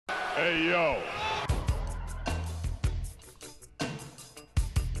Hey, yo.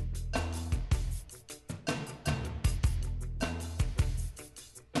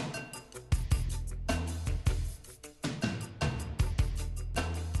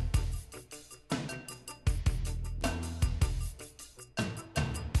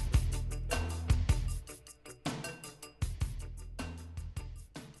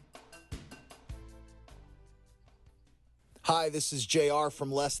 Hi, this is JR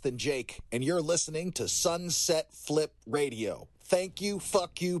from Less Than Jake, and you're listening to Sunset Flip Radio. Thank you,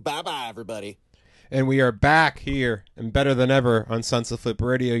 fuck you, bye-bye, everybody. And we are back here and better than ever on Sunset Flip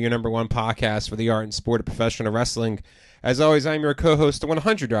Radio, your number one podcast for the art and sport of professional wrestling. As always, I'm your co-host, the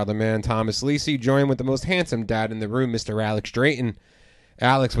 $100 man, Thomas Lisi, joined with the most handsome dad in the room, Mr. Alex Drayton.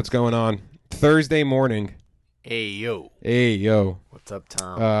 Alex, what's going on? Thursday morning. Hey, yo. Hey, yo. What's up,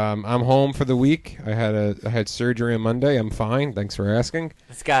 Tom? I'm home for the week. I had surgery on Monday. I'm fine. Thanks for asking.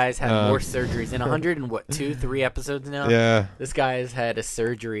 This guy's had more surgeries in 3 episodes now. Yeah. This guy's had a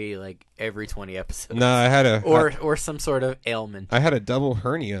surgery like every 20 episodes. No, I had a or some sort of ailment. I had a double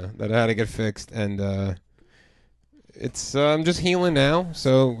hernia that I had to get fixed, and it's I'm just healing now.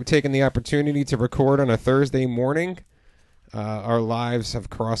 So we're taking the opportunity to record on a Thursday morning. Our lives have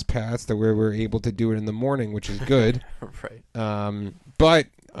crossed paths to where we're able to do it in the morning, which is good. Right. But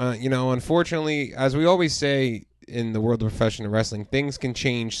unfortunately, as we always say in the world of professional wrestling, things can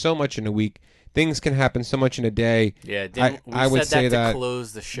change so much in a week. Things can happen so much in a day. Yeah, I would say that to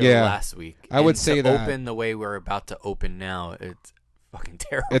close the show last week. I would say that open the way we're about to open now, it's fucking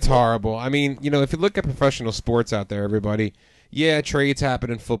terrible. It's horrible. I mean, if you look at professional sports out there, everybody, trades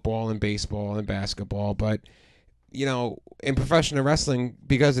happen in football and baseball and basketball, but in professional wrestling,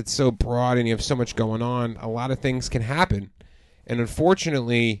 because it's so broad and you have so much going on, a lot of things can happen. And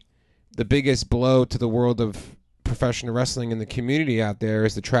unfortunately, the biggest blow to the world of professional wrestling and the community out there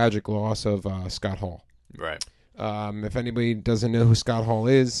is the tragic loss of Scott Hall. Right. If anybody doesn't know who Scott Hall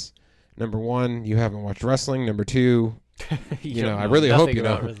is, number one, you haven't watched wrestling. Number two, I really hope you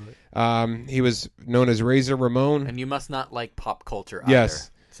know. He was known as Razor Ramon. And you must not like pop culture either.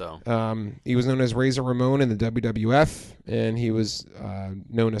 Yes. So he was known as Razor Ramon in the WWF, and he was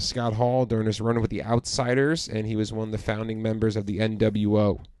known as Scott Hall during his run with the Outsiders, and he was one of the founding members of the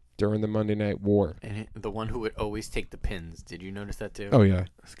NWO during the Monday Night War. And the one who would always take the pins. Did you notice that too? Oh, yeah.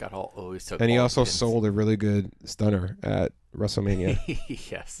 Scott Hall always took And he all also the pins. sold a really good stunner at WrestleMania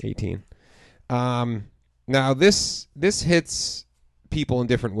Yes. 18. Now, this hits people in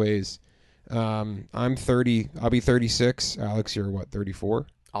different ways. I'm 30. I'll be 36. Alex, you're what, 34?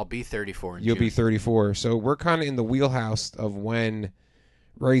 I'll be 34 in You'll June. be 34. So we're kind of in the wheelhouse of when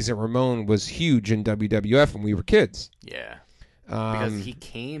Razor Ramon was huge in WWF when we were kids. Yeah. Because he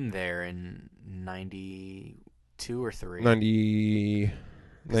came there in 92 or 3. 93.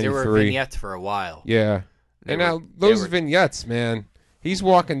 There were vignettes for a while. Yeah. Now, those vignettes, man, he's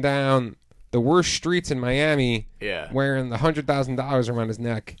walking down the worst streets in Miami wearing the $100,000 around his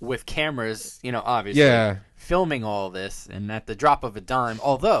neck. With cameras, obviously. Yeah. Filming all this, and at the drop of a dime,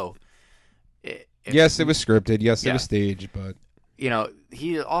 although... Yes, it was scripted. Yes, it was staged, but...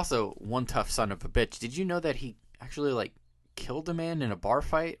 he also one tough son of a bitch. Did you know that he actually, killed a man in a bar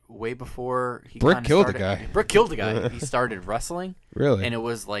fight way before he Brick killed a guy. Brick killed a guy. He started wrestling. Really? And it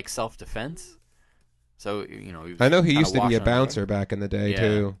was, self-defense. So, he was I know he used to be a washing bouncer back in the day,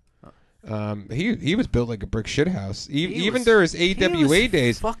 too. He was built like a brick shithouse. Even during his AWA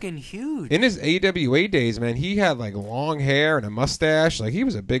days, fucking huge. In his AWA days, man, he had long hair and a mustache. He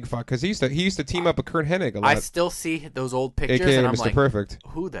was a big fuck because he used to team up with Kurt Hennig a lot. I still see those old pictures, AKA and I'm Mr. like, Perfect.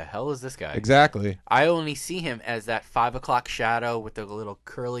 Who the hell is this guy? Exactly. I only see him as that 5 o'clock shadow with the little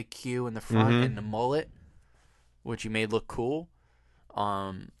curly Q in the front and the mullet, which he made look cool.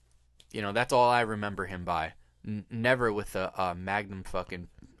 That's all I remember him by. Never with a Magnum fucking.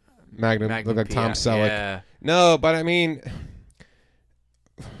 Magnum looked like Tom Selleck. Yeah. No, but I mean,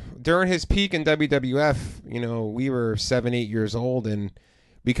 during his peak in WWF, we were 7, 8 years old, and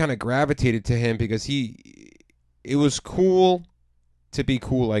we kind of gravitated to him because it was cool to be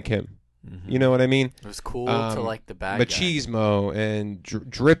cool like him. Mm-hmm. You know what I mean? It was cool to like the bad Machismo guy. And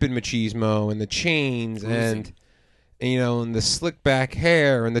dripping Machismo and the chains and the slick back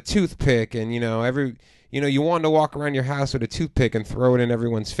hair and the toothpick and you wanted to walk around your house with a toothpick and throw it in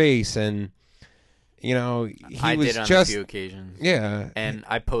everyone's face, and I was did on just a few occasions. Yeah, and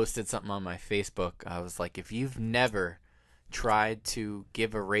I posted something on my Facebook. I was like, if you've never tried to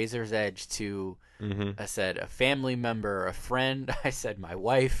give a razor's edge to, I said, a family member, a friend, I said, my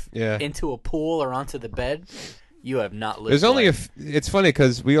wife, into a pool or onto the bed, you have not lived. There's only life. it's funny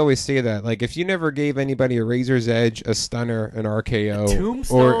because we always say that, like, if you never gave anybody a razor's edge, a stunner, an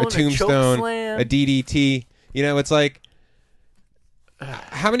RKO, or a tombstone, a DDT, you know, it's like,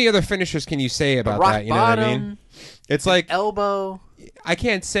 how many other finishers can you say about rock that? You know bottom, what I mean? It's like elbow. I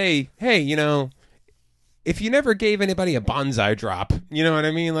can't say, hey, you know, if you never gave anybody a bonsai drop, you know what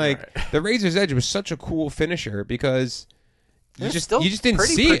I mean? Like the razor's edge was such a cool finisher because you just didn't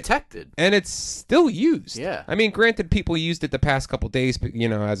see protected. it, and it's still used. Yeah, I mean, granted, people used it the past couple days, you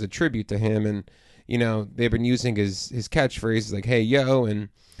know, as a tribute to him, and you know they've been using his catchphrases like "Hey yo" and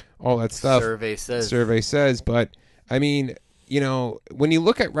all that stuff. Survey says. But I mean, you know, when you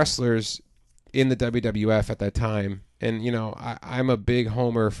look at wrestlers in the WWF at that time, and you know, I'm a big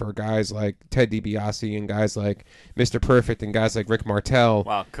homer for guys like Ted DiBiase and guys like Mr. Perfect and guys like Rick Martel.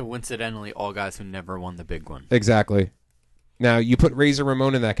 Wow, coincidentally, all guys who never won the big one. Exactly. Now you put Razor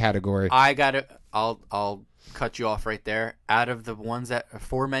Ramon in that category. I'll cut you off right there. Out of the ones that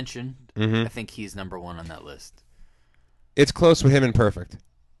aforementioned, I think he's number one on that list. It's close with him and Perfect,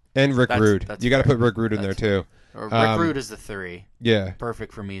 and Rick Rude. That's you got to fair. put Rick Rude in there too. Rick Rude is the 3. Yeah.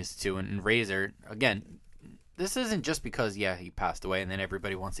 Perfect for me is 2, and Razor again. This isn't just because he passed away, and then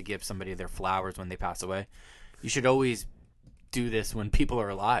everybody wants to give somebody their flowers when they pass away. You should always do this when people are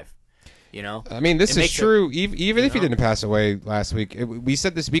alive. You know, I mean, this is true. Even if he didn't pass away last week, we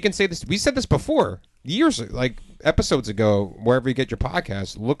said this. We can say this. We said this before, years, like episodes ago. Wherever you get your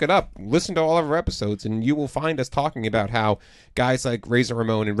podcast, look it up. Listen to all of our episodes, and you will find us talking about how guys like Razor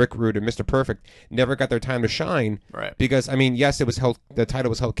Ramon and Rick Rude and Mr. Perfect never got their time to shine. Right. Because I mean, yes, it was held. The title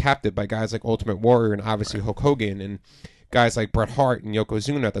was held captive by guys like Ultimate Warrior and obviously Hulk Hogan and guys like Bret Hart and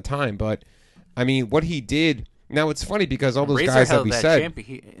Yokozuna at the time. But I mean, what he did. Now, it's funny because all those guys that we said...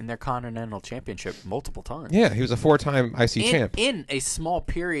 in their Continental Championship multiple times. Yeah, he was a 4-time IC champ. In a small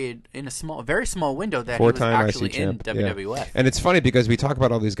period, very small window that he was 4-time actually IC in champ. WWF. Yeah. And it's funny because we talk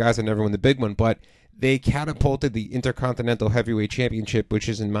about all these guys that never won the big one, but they catapulted the Intercontinental Heavyweight Championship, which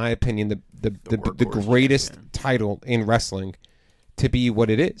is, in my opinion, the greatest title in wrestling to be what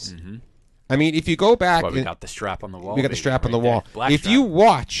it is. Mm-hmm. I mean, if you go back... Well, we got the strap on the wall. We got the strap on the wall. If you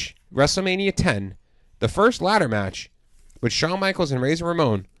watch WrestleMania 10... The first ladder match with Shawn Michaels and Razor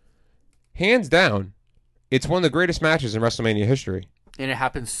Ramon, hands down, it's one of the greatest matches in WrestleMania history. And it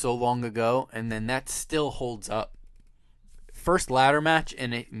happened so long ago, and then that still holds up. First ladder match,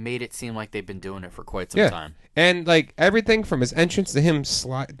 and it made it seem like they've been doing it for quite some time. And like everything from his entrance to him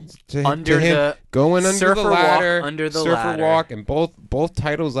going under the ladder, surfer walk, and both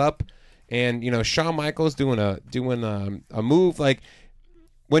titles up, and you know Shawn Michaels doing a move like.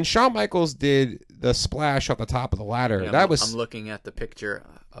 When Shawn Michaels did the splash off the top of the ladder, I'm looking at the picture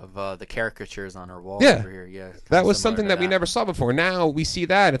of the caricatures on our wall over here. Yeah, that was something that we never saw before. Now we see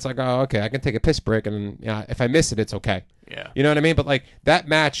that it's like, oh, okay, I can take a piss break, and if I miss it, it's okay. Yeah, you know what I mean. But like that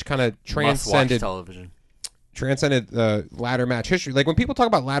match kind of transcended television, transcended ladder match history. Like when people talk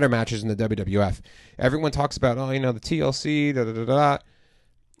about ladder matches in the WWF, everyone talks about the TLC, da da da da.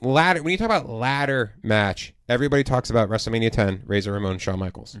 Ladder. When you talk about ladder match, everybody talks about WrestleMania 10, Razor Ramon, Shawn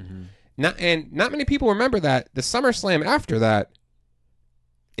Michaels. Mm-hmm. Not many people remember that the SummerSlam after that,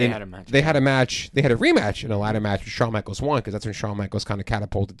 they had a match. They had a rematch in a ladder match. Shawn Michaels won because that's when Shawn Michaels kind of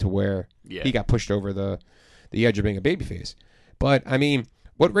catapulted to where he got pushed over the edge of being a babyface. But I mean,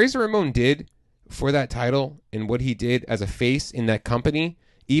 what Razor Ramon did for that title and what he did as a face in that company,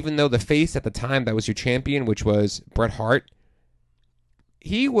 even though the face at the time that was your champion, which was Bret Hart.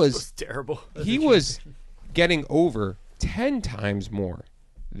 He was terrible. He was getting over 10 times more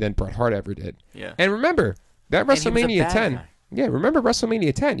than Bret Hart ever did. Yeah. And remember, that WrestleMania 10. Guy. Yeah, remember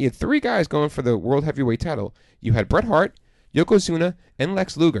WrestleMania 10. You had 3 guys going for the World Heavyweight title. You had Bret Hart, Yokozuna, and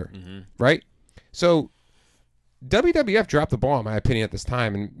Lex Luger, right? So WWF dropped the ball, in my opinion, at this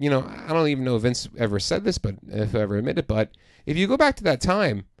time. And, you know, I don't even know if Vince ever said this, but if I ever admitted, but if you go back to that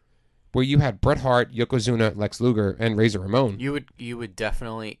time, where you had Bret Hart, Yokozuna, Lex Luger, and Razor Ramon. You would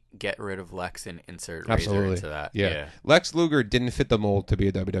definitely get rid of Lex and insert Razor into that. Yeah. Lex Luger didn't fit the mold to be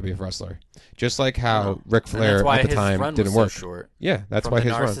a WWF wrestler. Just like how Ric Flair at the time didn't work. So short. Yeah, that's From why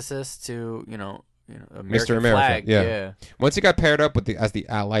his the run. narcissist to, Mr. America. Flag. Yeah. Once he got paired up with as the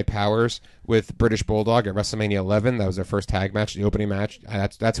Allied Powers with British Bulldog at WrestleMania 11, that was their first tag match, the opening match.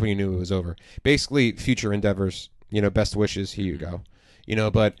 That's when you knew it was over. Basically, future endeavors, best wishes, here you go.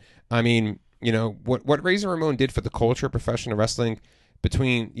 But I mean, what Razor Ramon did for the culture of professional wrestling,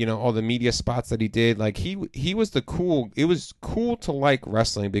 between all the media spots that he did, like he was it was cool to like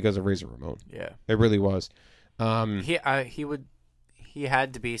wrestling because of Razor Ramon. Yeah, it really was. He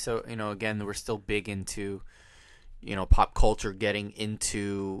had to be. So again, we're still big into pop culture getting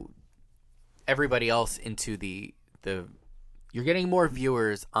into everybody else into the you're getting more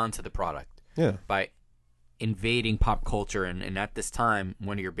viewers onto the product Yeah. by invading pop culture. And at this time,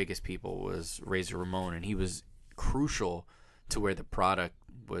 one of your biggest people was Razor Ramon, and he was crucial to where the product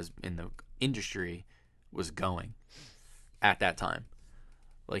was in the industry was going at that time.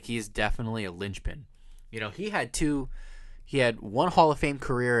 Like, he's definitely a linchpin. You know, he had one Hall of Fame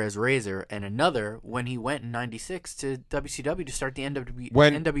career as Razor and another when he went in 96 to WCW to start the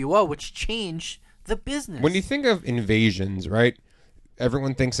NWO, which changed the business. When you think of invasions, right,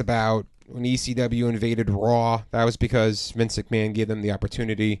 everyone thinks about when ECW invaded Raw. That was because Vince McMahon gave them the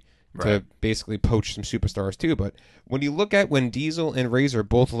opportunity to basically poach some superstars too. But when you look at when Diesel and Razor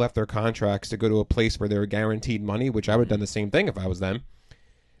both left their contracts to go to a place where they were guaranteed money, which I would have done the same thing if I was them,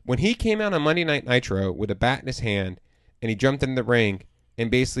 when he came out on Monday Night Nitro with a bat in his hand and he jumped in the ring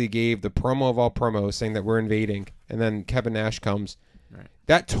and basically gave the promo of all promos saying that we're invading, and then Kevin Nash comes,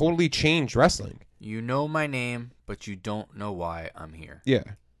 that totally changed wrestling. You know my name, but you don't know why I'm here. Yeah.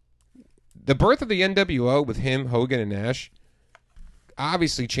 The birth of the NWO with him, Hogan, and Nash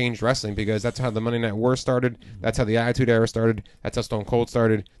obviously changed wrestling because that's how the Monday Night War started. That's how the Attitude Era started. That's how Stone Cold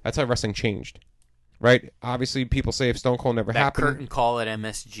started. That's how wrestling changed. Right? Obviously, people say if Stone Cold never that happened. curtain call at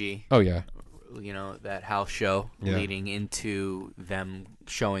MSG. Oh, yeah. You know, that house show leading into them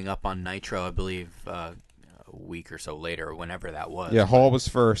showing up on Nitro, I believe, a week or so later, or whenever that was. Yeah, Hall was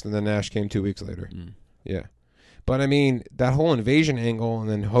first, and then Nash came 2 weeks later. Yeah. But, I mean, that whole invasion angle and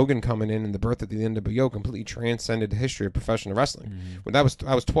then Hogan coming in and the birth of the NWO completely transcended the history of professional wrestling. When I was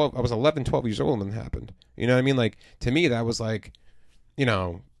 11, 12 years old when it happened. You know what I mean? Like, to me, that was like, you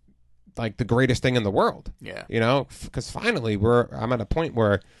know, like the greatest thing in the world. Yeah. You know? Because finally, I'm at a point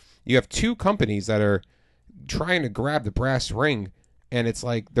where you have two companies that are trying to grab the brass ring, and it's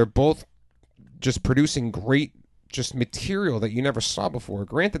like they're both just producing great just material that you never saw before.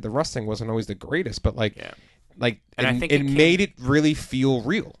 Granted, the wrestling wasn't always the greatest, but like... Yeah. And I think it made it really feel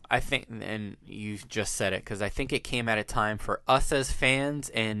real. I think, and you just said it, because I think it came at a time for us as fans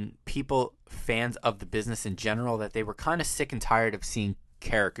and fans of the business in general, that they were kind of sick and tired of seeing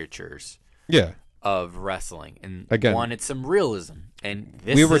caricatures of wrestling and wanted some realism. And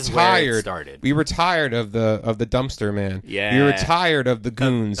this is where it started. We were tired of the dumpster man. Yeah. We were tired of the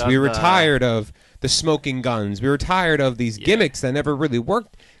goons. We were tired of the smoking guns. We were tired of these gimmicks that never really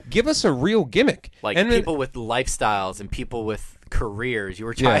worked. Give us a real gimmick. Like people with lifestyles and people with careers. You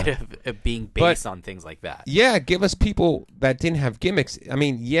were tired of being based on things like that. Yeah, give us people that didn't have gimmicks. I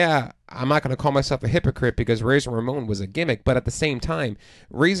mean, yeah, I'm not going to call myself a hypocrite because Razor Ramon was a gimmick, but at the same time,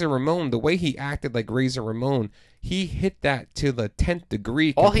 Razor Ramon, the way he acted like Razor Ramon, he hit that to the 10th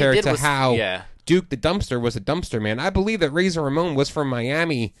degree compared to how Duke the Dumpster was a dumpster man. I believe that Razor Ramon was from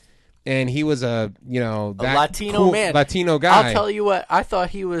Miami, and he was a Latino cool man, Latino guy. I'll tell you what, I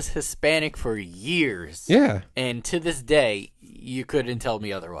thought he was Hispanic for years. Yeah, and to this day, you couldn't tell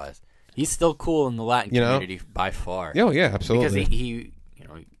me otherwise. He's still cool in the Latin community by far. Oh yeah, absolutely. Because he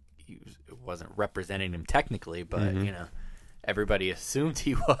wasn't representing him technically, but everybody assumed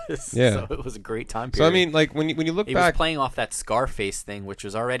he was. Yeah. So it was a great time period. So I mean, like when you look he back, was playing off that Scarface thing, which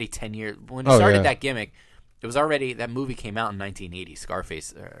was already 10 years when he started that gimmick. It was already, that movie came out in 1980,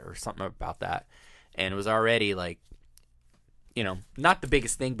 Scarface, or something about that. And it was already like, not the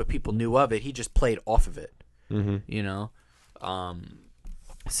biggest thing, but people knew of it. He just played off of it,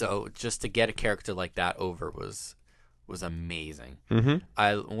 So just to get a character like that over was amazing.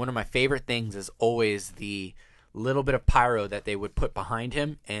 One of my favorite things is always the little bit of pyro that they would put behind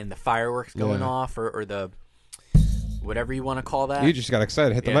him and the fireworks going off or the... whatever you want to call that. You just got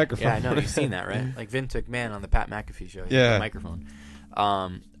excited, hit the microphone. Yeah, I know. You've seen that, right? Like Vince McMahon on the Pat McAfee show. He hit the microphone.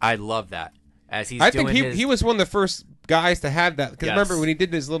 I love that. As he's I think he was one of the first guys to have that. Because remember when he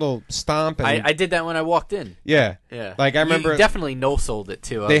did his little stomp? And I did that when I walked in. Yeah. Yeah. Like I remember. He definitely no-sold it,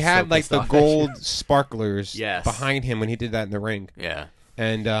 too. They had like the gold sparklers behind him when he did that in the ring. Yeah.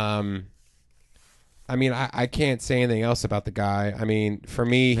 And, I mean, I can't say anything else about the guy. I mean, for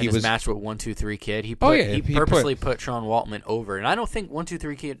me, he was matched with 1-2-3 Kid. He purposely put Sean Waltman over, and I don't think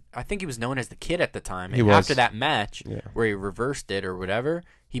 1-2-3 Kid. I think he was known as the Kid at the time. And after that match, where he reversed it or whatever,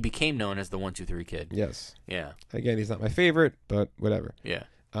 he became known as the 1-2-3 Kid. Yes. Yeah. Again, he's not my favorite, but whatever. Yeah.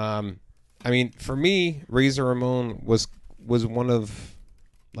 I mean, for me, Razor Ramon was one of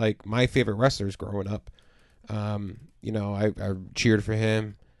like my favorite wrestlers growing up. I cheered for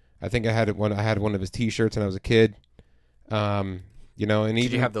him. I think I had one of his T-shirts when I was a kid. And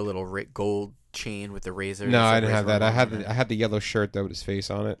did you have the little gold chain with the razor? No, I didn't have that. I had the yellow shirt that with his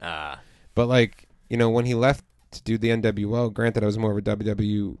face on it. But like when he left to do the NWO, granted I was more of a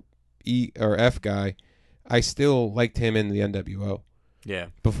WWE or F guy, I still liked him in the NWO. Yeah.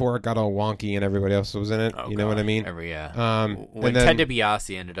 before it got all wonky and everybody else was in it. Oh, You know what I mean? When and then, Ted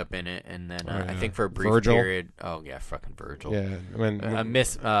DiBiase ended up in it, and then I think for a brief Virgil. period. Oh yeah, fucking Virgil. Yeah, when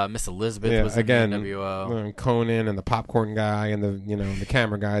Miss Elizabeth was again, in the NWO. Conan and the popcorn guy and the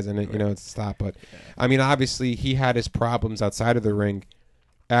camera guys and it's stop. But I mean, obviously he had his problems outside of the ring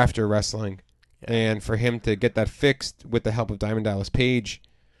after wrestling, and for him to get that fixed with the help of Diamond Dallas Page,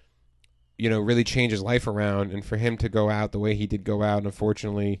 really change his life around, and for him to go out the way he did go out,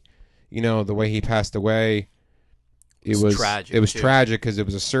 unfortunately, the way he passed away, it was tragic. It was tragic because it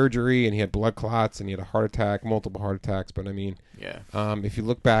was a surgery and he had blood clots and he had a heart attack, multiple heart attacks. But I mean, if you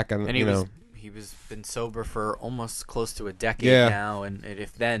look back on, he was been sober for almost close to a decade now, and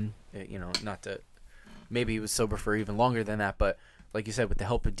if then, not to, maybe he was sober for even longer than that, but like you said, with the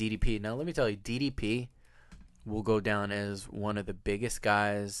help of DDP. Now let me tell you, DDP will go down as one of the biggest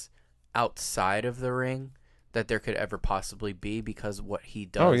guys outside of the ring that there could ever possibly be, because what he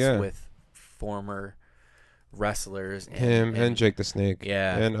does with former wrestlers and Jake the Snake,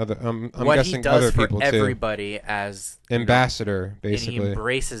 and other I'm what guessing he does other for people everybody too. As ambassador, basically, and he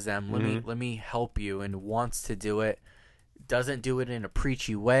embraces them. Let me help you, and wants to do it. Doesn't do it in a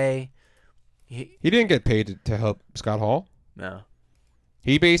preachy way. He didn't get paid to help Scott Hall. No,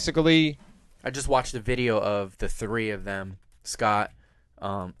 he basically. I just watched a video of the three of them, Scott.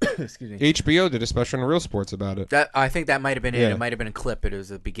 Excuse me. HBO did a special on Real Sports about it. I think that might have been it. It might have been a clip. It was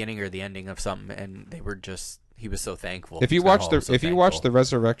the beginning or the ending of something, and they were he was so thankful. If you watch the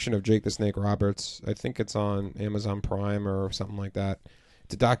resurrection of Jake the Snake Roberts, I think it's on Amazon Prime or something like that.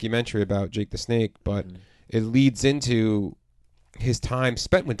 It's a documentary about Jake the Snake, but it leads into his time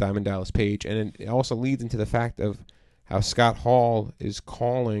spent with Diamond Dallas Page, and it also leads into the fact of how Scott Hall is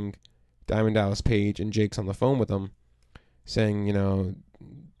calling Diamond Dallas Page, and Jake's on the phone with him, saying,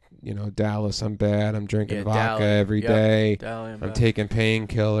 Dallas, I'm bad. I'm drinking vodka every day. I'm taking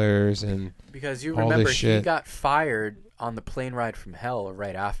painkillers and because you all remember this shit. He got fired on the plane ride from hell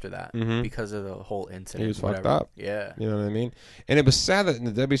right after that because of the whole incident. He was fucked up. Yeah, you know what I mean. And it was sad that in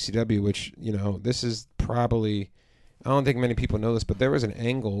the WCW, which this is probably, I don't think many people know this, but there was an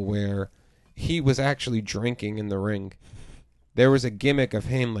angle where he was actually drinking in the ring. There was a gimmick of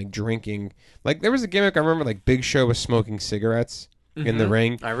him drinking. There was a gimmick. I remember Big Show was smoking cigarettes in the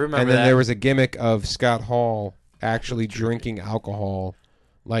ring. I remember and then that. There was a gimmick of Scott Hall actually drinking alcohol.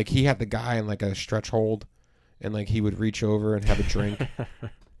 He had the guy in a stretch hold, and he would reach over and have a drink.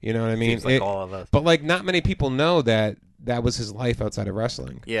 You know what I mean? Seems all of us. But not many people know that was his life outside of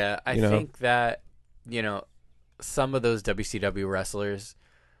wrestling. Yeah, I think that some of those WCW wrestlers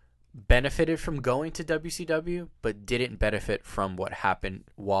benefited from going to WCW, but didn't benefit from what happened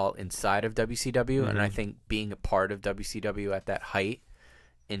while inside of WCW. And I think being a part of WCW at that height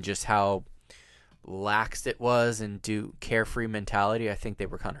and just how lax it was and carefree mentality, I think they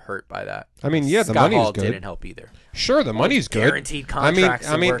were kind of hurt by that. I mean, the Scott money's Hall good. didn't help either. Sure, the money's good. Guaranteed contracts.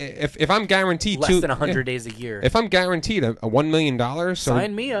 I mean, if I'm guaranteed less than 100 days a year. If I'm guaranteed a $1 million,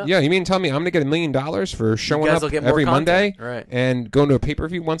 sign me up. Yeah, you mean tell me I'm going to get $1 million for showing up every Monday and going to a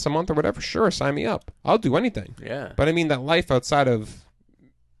pay-per-view once a month or whatever? Sure, sign me up. I'll do anything. Yeah. But I mean, that life outside of,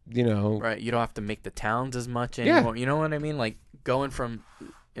 right, you don't have to make the towns as much anymore. You know what I mean? Going from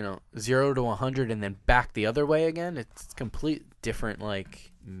 0 to 100 and then back the other way again, it's complete different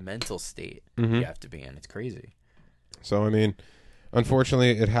mental state you have to be in. It's crazy. So I mean,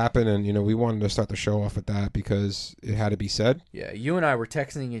 unfortunately it happened, and we wanted to start the show off with that because it had to be said. Yeah, you and I were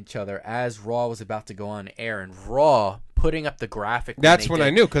texting each other as Raw was about to go on air, and Raw putting up the graphic. That's when I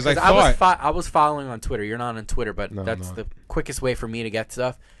knew, because I thought I was following on Twitter. You're not on Twitter, but that's the quickest way for me to get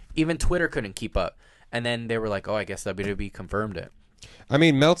stuff. Even Twitter couldn't keep up, and then they were like, "Oh, I guess WWE confirmed it." I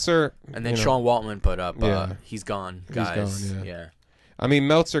mean, Meltzer... And then Sean Waltman put up, he's gone, guys. He's gone, yeah. I mean,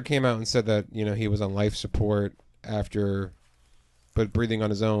 Meltzer came out and said that, he was on life support after... but breathing on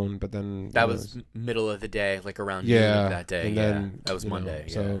his own, but then... That was middle of the day, around noon that day. And then, that was Monday.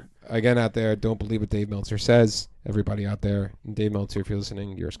 So, again, out there, don't believe what Dave Meltzer says. Everybody out there. And Dave Meltzer, if you're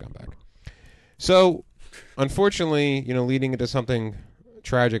listening, you're a scumbag. So, unfortunately, leading into something...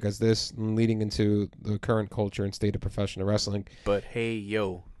 tragic as this, leading into the current culture and state of professional wrestling. But hey,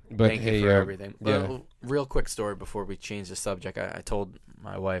 yo. Thank you for everything. But real quick story before we change the subject. I told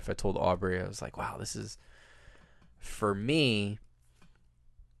my wife, I told Aubrey, I was like, wow, this is, for me,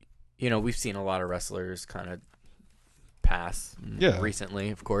 we've seen a lot of wrestlers kind of pass recently,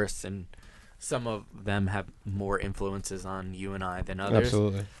 of course, and some of them have more influences on you and I than others.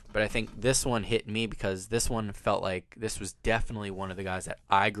 Absolutely. But I think this one hit me because this one felt like this was definitely one of the guys that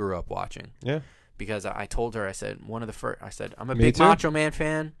I grew up watching. Yeah. Because I told her, I said, I'm a big Macho Man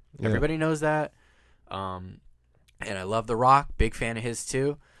fan. Yeah. Everybody knows that. And I love The Rock, big fan of his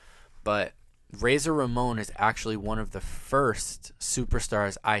too. But Razor Ramon is actually one of the first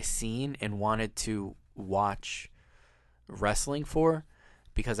superstars I seen and wanted to watch wrestling for,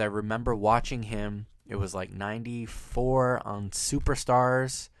 because I remember watching him. It was like 94 on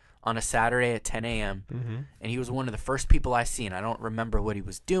Superstars on a Saturday at 10 a.m. And he was one of the first people I seen. I don't remember what he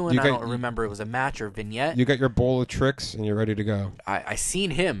was doing. I don't remember it was a match or a vignette. You got your bowl of tricks and you're ready to go. I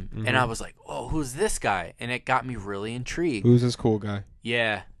seen him and I was like, oh, who's this guy? And it got me really intrigued. Who's this cool guy?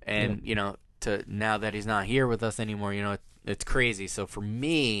 Yeah, and you know, to now that he's not here with us anymore, you know, it's crazy. So for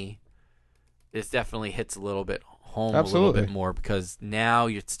me, this definitely hits a little bit home a little bit more, because now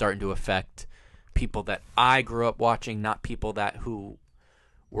you're starting to affect people that I grew up watching, not people that who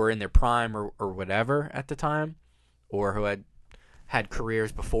were in their prime or whatever at the time, or who had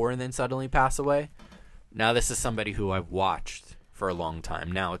careers before and then suddenly pass away. Now this is somebody who I've watched for a long time.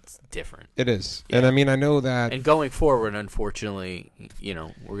 Now it's different. It is. Yeah. And I mean, I know that. And going forward, unfortunately, you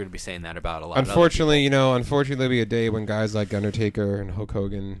know, we're going to be saying that about a lot unfortunately, there'll be a day when guys like Undertaker and Hulk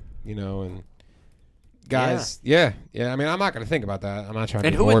Hogan, you know, and guys, yeah. I mean, I'm not going to think about that. I'm not trying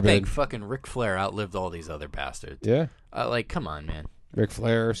to be morbid. And who would think fucking Ric Flair outlived all these other bastards? Yeah. Like, come on, man. Ric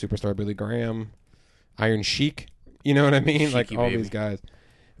Flair, Superstar Billy Graham, Iron Sheik, you know what I mean? Sheeky like all baby. these guys.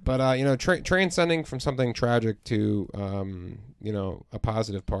 But, you know, transcending from something tragic to, you know, a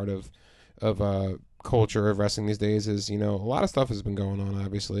positive part of culture of wrestling these days is, you know, a lot of stuff has been going on,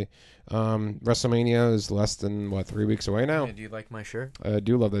 obviously. WrestleMania is less than, 3 weeks away now? Yeah, do you like my shirt? I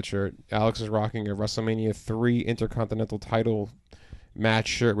do love that shirt. Alex is rocking a WrestleMania 3 Intercontinental title match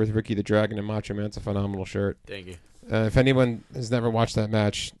shirt with Ricky the Dragon and Macho Man. It's a phenomenal shirt. Thank you. If anyone has never watched that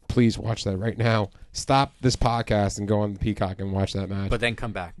match, please watch that right now. Stop this podcast and go on the Peacock and watch that match. But then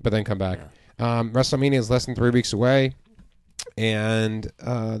come back. Yeah. WrestleMania is less than 3 weeks away, and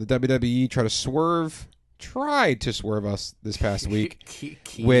the WWE tried to swerve us this past week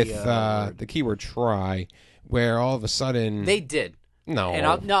with the keyword try, where all of a sudden they did. No, and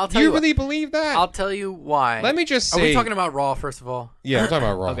I'll tell do you really believe that? I'll tell you why. Let me just say. Are we talking about Raw first of all? Yeah, we're talking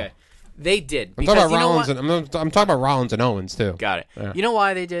about Raw. Okay. They did. I'm talking about Rollins I'm talking about Rollins and Owens too. Got it. Yeah. You know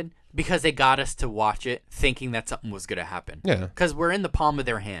why they did? Because they got us to watch it thinking that something was going to happen. Yeah. Because we're in the palm of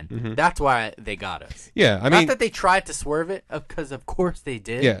their hand. Mm-hmm. That's why they got us. Yeah, I mean... Not that they tried to swerve it, because of course they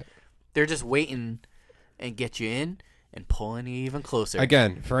did. Yeah. They're just waiting and get you in and pulling you even closer.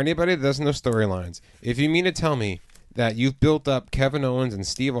 Again, for anybody that doesn't know storylines, if you mean to tell me that you've built up Kevin Owens and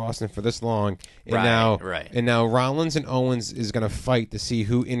Steve Austin for this long, and now Rollins and Owens is going to fight to see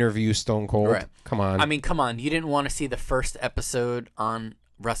who interviews Stone Cold. Right. Come on. I mean, come on. You didn't want to see the first episode on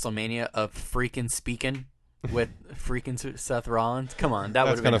WrestleMania of Freaking Speaking with freaking Seth Rollins? Come on. That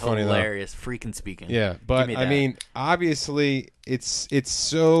would have been hilarious. Funny, Freaking Speaking. Yeah, but I mean, obviously, it's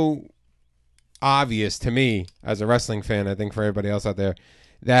so obvious to me as a wrestling fan, I think for everybody else out there,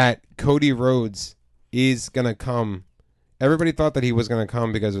 that Cody Rhodes is going to come. Everybody thought that he was going to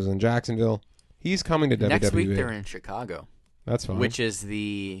come because it was in Jacksonville. He's coming to WWE. Next week they're in Chicago. That's fine. Which is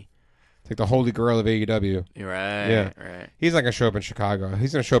the... It's like the holy grail of AEW. Right, yeah. Right. He's not going to show up in Chicago.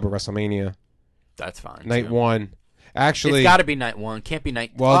 He's going to show up at WrestleMania. That's fine. Night one. Actually... It's got to be night one. Can't be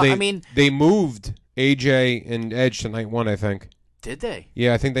night... Well, they moved AJ and Edge to night one, I think. Did they?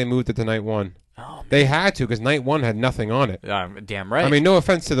 Yeah, I think they moved it to night one. Oh, man. They had to, because night one had nothing on it. Damn right. I mean, no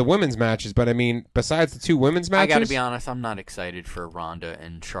offense to the women's matches, but I mean, besides the two women's matches... I gotta be honest, I'm not excited for Ronda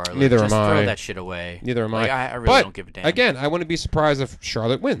and Charlotte. Neither am I. Just throw that shit away. Neither am I. I really don't give a damn. Again, I wouldn't be surprised if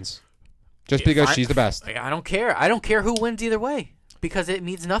Charlotte wins. Just because she's the best. I don't care. I don't care who wins either way. Because it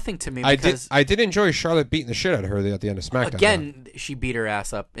means nothing to me. I did enjoy Charlotte beating the shit out of her at the end of SmackDown. Again, she beat her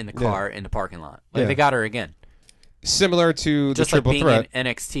ass up in the car in the parking lot. They got her again. Similar to just the triple like threat. In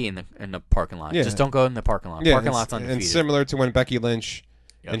NXT in the parking lot. Yeah. Just don't go in the parking lot. Parking lot's undefeated. And similar to when Becky Lynch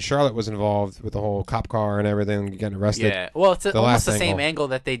and Charlotte was involved with the whole cop car and everything, getting arrested. Yeah, well, it's almost the same angle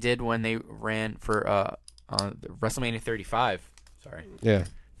that they did when they ran for WrestleMania 35. Sorry. Yeah.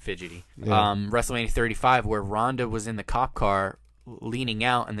 Fidgety. Yeah. WrestleMania 35, where Ronda was in the cop car leaning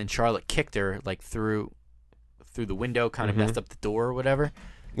out, and then Charlotte kicked her like through the window, kind of messed up the door or whatever.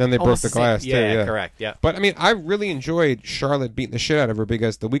 Then they broke the glass, too. Yeah, correct, yeah. But, I mean, I really enjoyed Charlotte beating the shit out of her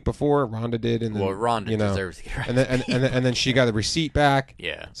because the week before, Ronda did. And then, Ronda deserves to get right. And then she got the receipt back.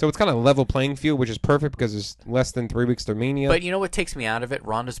 Yeah. So it's kind of a level playing field, which is perfect because it's less than 3 weeks to Mania. But you know what takes me out of it?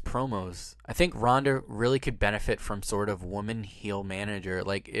 Ronda's promos. I think Ronda really could benefit from sort of woman heel manager.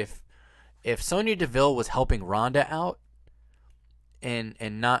 Like, if Sonya Deville was helping Ronda out and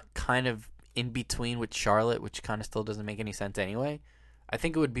not kind of in between with Charlotte, which kind of still doesn't make any sense anyway, I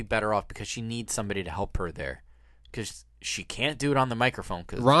think it would be better off because she needs somebody to help her there. Because she can't do it on the microphone.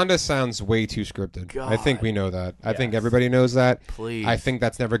 Cause Ronda sounds way too scripted. I think God. we know that. I think Yes. everybody knows that. Please. I think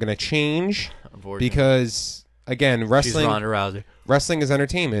that's never going to change Unfortunately. because, again, She's wrestling Ronda Rousey. wrestling is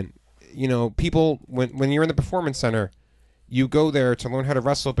entertainment. You know, people, when you're in the performance center, you go there to learn how to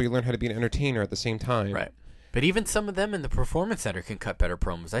wrestle, but you learn how to be an entertainer at the same time. Right. But even some of them in the performance center can cut better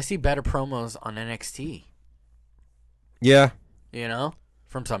promos. I see better promos on NXT, Yeah, you know,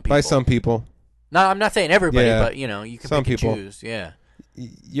 from some people. by some people. No, I'm not saying everybody, Yeah. but, you know, you can Some pick people. and choose. Yeah.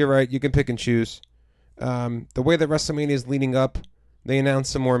 You're right. You can pick and choose. The way that WrestleMania is leading up, they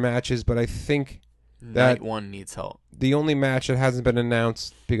announced some more matches, but I think Night one needs help. the only match that hasn't been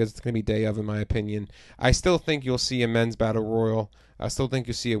announced, because it's going to be day of, in my opinion, I still think you'll see a men's battle royal. I still think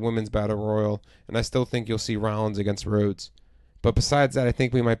you'll see a women's battle royal, and I still think you'll see Rollins against Rhodes. But besides that, I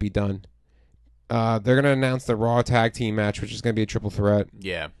think we might be done. They're going to announce the Raw tag team match, which is going to be a triple threat.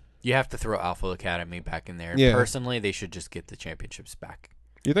 Yeah. You have to throw Alpha Academy back in there. Yeah. Personally, they should just get the championships back.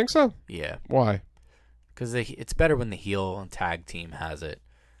 You think so? Yeah. Why? Because it's better when the heel and tag team has it.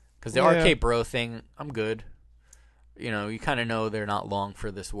 Because the Yeah. RK Bro thing, I'm good. You know, you kind of know they're not long for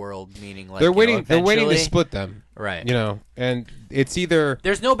this world, meaning like They're waiting. You know, They're waiting to eventually- split them. Right. You know, and it's either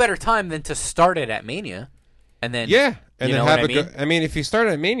There's no better time than to start it at Mania, and then yeah, and you then know have what it I go. mean? I mean, if you start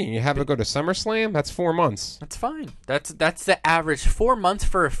at Mania, and you have it go to SummerSlam. That's 4 months. That's fine. That's the average. 4 months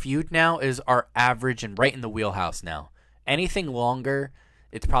for a feud now is our average and right in the wheelhouse now. Anything longer,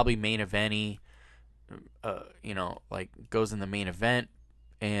 it's probably main event-y. You know, like goes in the main event,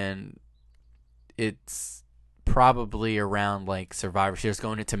 and it's probably around like Survivor Series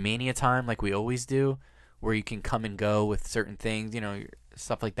going into Mania time, like we always do, where you can come and go with certain things, you know,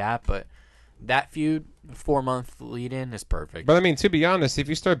 stuff like that. But that feud, 4 month lead in is perfect. But I mean, to be honest, if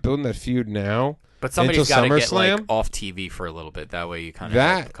you start building that feud now, But somebody's until got to get like SummerSlam? off TV for a little bit. That way you kind of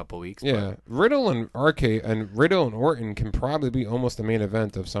That- have a couple weeks. yeah, Riddle and Riddle and Orton can probably be almost the main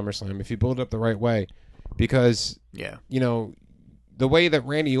event of SummerSlam if you build it up the right way, because But, yeah. you know the way that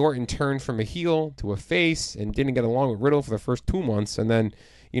Randy Orton turned from a heel to a face and didn't get along with Riddle for the first 2 months, and then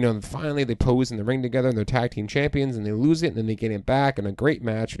you know finally they pose in the ring together and they're tag team champions and they lose it and then they get it back in a great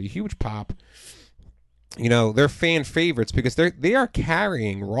match with a huge pop. You know, they're fan favorites because they are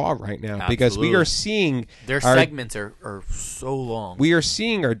carrying Raw right now because we Absolutely. are seeing Their our- segments are so long. we are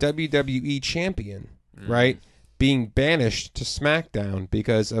seeing our WWE champion, right, being banished to SmackDown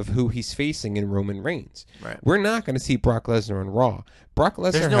because of who he's facing in Roman Reigns. Right. We're not going to see Brock Lesnar on Raw. Brock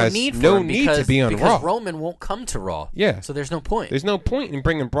Lesnar There's no has need for no him need because, to be on because Raw. Roman won't come to Raw. Yeah. So there's no point. There's no point in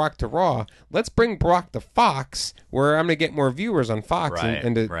bringing Brock to Raw. Let's bring Brock to Fox, where I'm going to get more viewers on Fox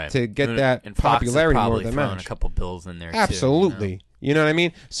and to get that and Fox is popularity more probably of the throwing match. a couple bills in there. Absolutely. Too, You know what I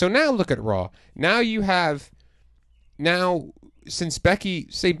mean? So now look at Raw. Now you have since Becky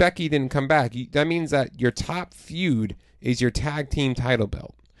didn't come back, that means that your top feud is your tag team title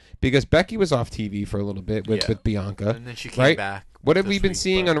belt. Because Becky was off TV for a little bit with Bianca. And then she came right? back. What have this we been week,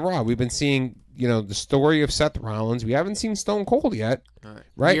 seeing but- on Raw? We've been seeing, you know, the story of Seth Rollins. We haven't seen Stone Cold yet.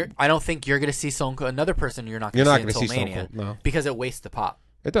 Right? I don't think you're going to see Stone Cold. Another person you're not You're going not to gonna see see until Stone Mania. Cold, no. Because it wastes the pop.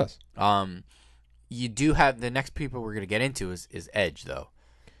 It does. You do have the next people we're going to get into is Edge, though.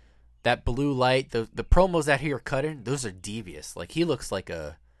 That blue light, the promos that he are cutting, those are devious. Like, he looks like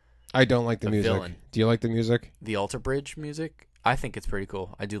I don't like the A music. villain. Do you like the music? the Alter Bridge music. I think it's pretty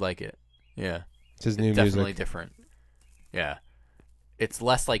cool. I do like it. Yeah. It's his new It's definitely music. different. Yeah. It's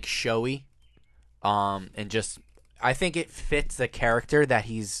less like showy. And just I think it fits the character that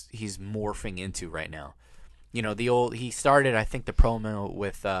he's morphing into right now. You know, he started I think the promo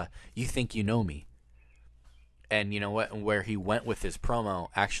with You Think You Know Me. And you know what, where he went with his promo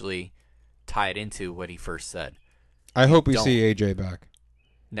actually tied into what he first said. I hope we don't. see AJ back.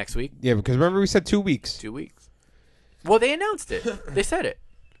 Next week, Yeah, because remember we said 2 weeks. 2 weeks. Well, they announced it. They said it.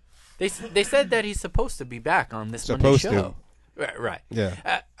 They said that he's supposed to be back on this Monday Supposed to. show. Right.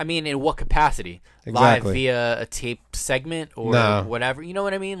 Yeah. I mean, in what capacity? Exactly. Live via a tape segment or No. whatever. You know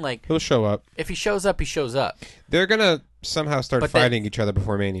what I mean? Like, He'll show up. if he shows up, he shows up. They're gonna somehow start But then- fighting each other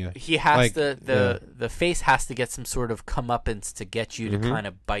before Mania. He has Like, the face has to get some sort of comeuppance to get you Mm-hmm. to kind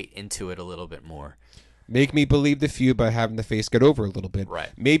of bite into it a little bit more. Make me believe the feud by having the face get over a little bit. Right.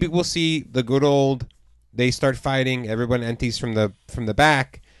 Maybe we'll see the good old. They start fighting. Everyone empties from the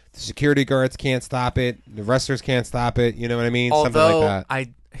back. The security guards can't stop it. The wrestlers can't stop it. You know what I mean? Something Although like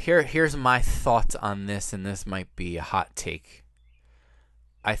that. here's my thoughts on this, and this might be a hot take.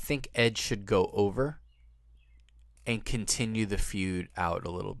 I think Edge should go over and continue the feud out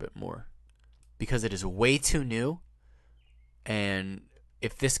a little bit more because it is way too new, and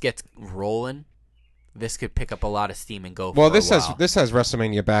if this gets rolling, this could pick up a lot of steam and go. Well, for this a has while. this has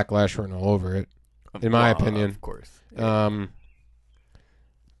WrestleMania Backlash written all over it. in my opinion. Of course.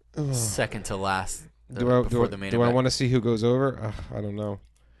 Ugh. Second to last Do before the main event. I want to see who goes over? I don't know.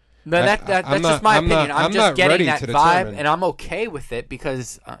 No, that's I'm just not- my I'm not- opinion. I'm I'm just not getting ready that to vibe, determine. and I'm okay with it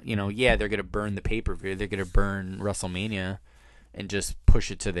because, they're going to burn the pay-per-view. They're going to burn WrestleMania and just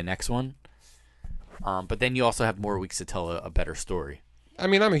push it to the next one. But then you also have more weeks to tell a better story. I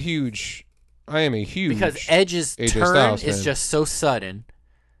mean, I am a huge Because Edge's AJ turn Styles is fan. just so sudden.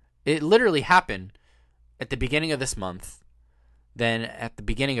 It literally happened at the beginning of this month. Then at the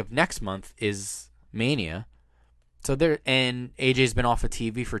beginning of next month is Mania. So and AJ's been off of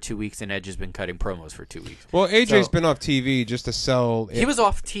TV for 2 weeks, and Edge has been cutting promos for 2 weeks. Well, AJ's So- been off TV just to sell. He was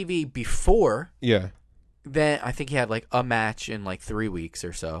off TV before. Yeah. Then I think he had like a match in like 3 weeks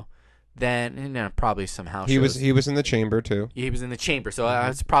or so. Then probably some house He shows. was in the chamber too. He was in the chamber, so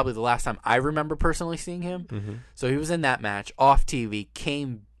that's probably the last time I remember personally seeing him. Mm-hmm. So he was in that match off TV,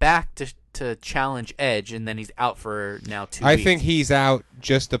 came back to challenge Edge, and then he's out for now 2 weeks. I think he's out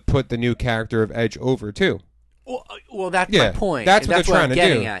just to put the new character of Edge over too. Well, that's Yeah, my point. that's what they're trying I'm to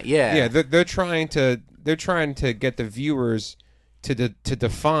getting do. At. Yeah, Yeah, they're trying to get the viewers to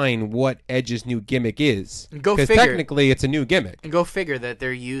define what Edge's new gimmick is. Go Because figure. technically, it's a new gimmick. And go figure that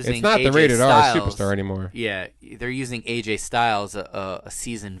they're using. It's not AJ the rated Styles. R superstar anymore. Yeah, they're using AJ Styles, a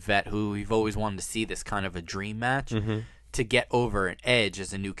seasoned vet who we've always wanted to see this kind of a dream match Mm-hmm. to get over an Edge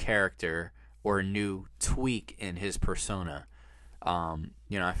as a new character or a new tweak in his persona.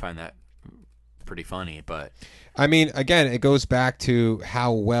 I find that pretty funny, but I mean, again, it goes back to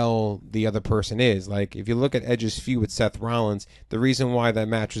how well the other person is. Like, if you look at Edge's feud with Seth Rollins, the reason why that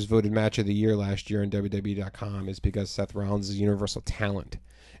match was voted Match of the Year last year on WWE.com is because Seth Rollins is a universal talent,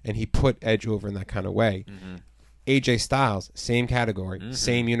 and he put Edge over in that kind of way. Mm-hmm. AJ Styles, same category,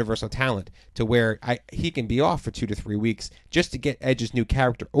 same universal talent, to where he can be off for 2 to 3 weeks just to get Edge's new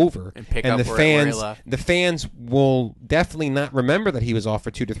character over, And pick up the where he fans, left. the fans will definitely not remember that he was off for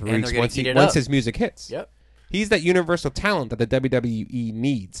 2 to 3 And weeks they're gonna once eat it once up. his music hits. Yep. He's that universal talent that the WWE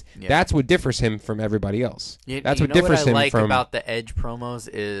needs. Yeah. That's what differs him from everybody else. That's you what know differs what I him like from. about the Edge promos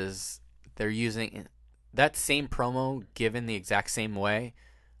is they're using that same promo given the exact same way.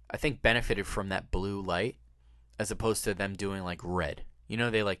 I think benefited from that blue light as opposed to them doing like red.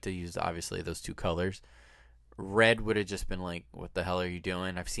 They like to use obviously those two colors. Red would have just been like, what the hell are you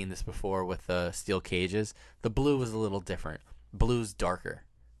doing? I've seen this before with the steel cages. The blue was a little different. Blue's darker,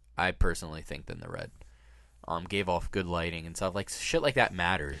 I personally think, than the red. Gave off good lighting and stuff. Like shit like that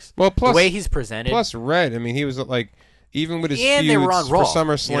matters. Well, plus the way he's presented. plus red. I mean, he was like, even with his And they were feuds on for Raw,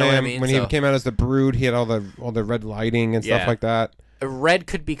 SummerSlam, you know what I mean? when So- he came out as the Brood, he had all the red lighting and stuff Yeah. like that. Red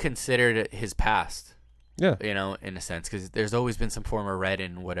could be considered his past. Yeah. In a sense, because there's always been some form of red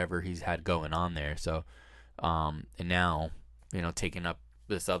in whatever he's had going on there. So, and now, taking up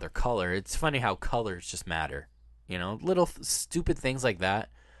this other color. It's funny how colors just matter. Little stupid things like that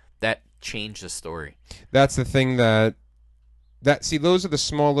change the story. That's the thing that see, those are the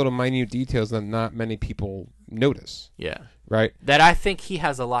small little minute details that not many people notice, Yeah. right? That I think he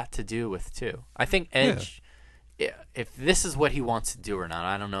has a lot to do with too. I think Edge, if this is what he wants to do or not,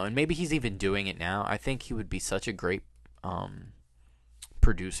 I don't know. And maybe he's even doing it now. I think he would be such a great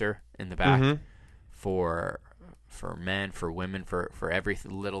producer in the back Mhm. for men, for women, for every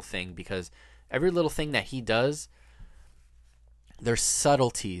little thing, because every little thing that he does, there's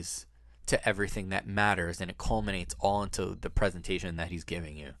subtleties to everything that matters, and it culminates all into the presentation that he's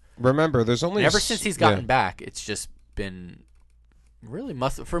giving you. Remember, there's only And ever s- since he's gotten yeah. back, it's just been really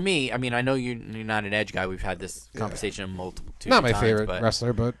for me. I mean, I know you're not an Edge guy. We've had this conversation multiple Not my times, favorite but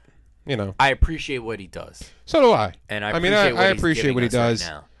wrestler, but I appreciate what he does, so do I. and I I mean, appreciate I what appreciate he's what he giving us does.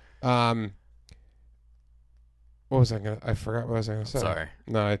 right now. What was I gonna? I forgot what I was gonna say. Sorry,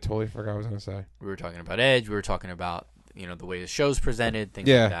 No, I totally forgot what I was gonna say. we were talking about Edge. We were talking about the way the show's presented, things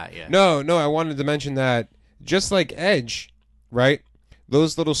Yeah. like that. Yeah. No, I wanted to mention that just like Edge, right?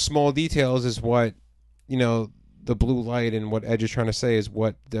 Those little small details is what, the blue light and what Edge is trying to say is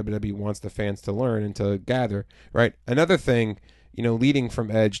what WWE wants the fans to learn and to gather, right? Another thing, leading from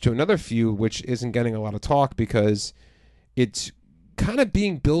Edge to another feud, which isn't getting a lot of talk because it's kind of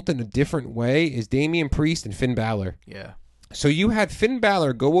being built in a different way, is Damian Priest and Finn Balor. Yeah. So you had Finn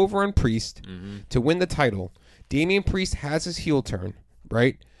Balor go over on Priest Mm-hmm. to win the title. Damian Priest has his heel turn,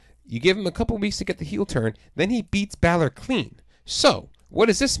 right? You give him a couple weeks to get the heel turn, then he beats Balor clean. So, what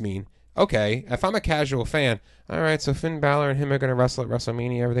does this mean? Okay, if I'm a casual fan, all right, so Finn Balor and him are going to wrestle at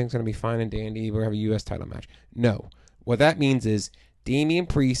WrestleMania. Everything's going to be fine and dandy. We'll have a U.S. title match. No. What that means is Damian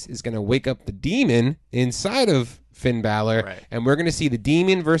Priest is going to wake up the demon inside of Finn Balor, Right. and we're going to see the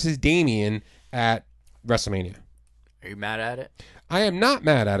demon versus Damian at WrestleMania. Are you mad at it? I am not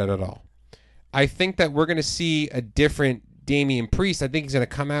mad at it at all. I think that we're going to see a different Damian Priest. I think he's going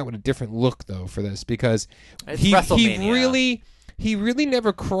to come out with a different look though for this because It's he WrestleMania. really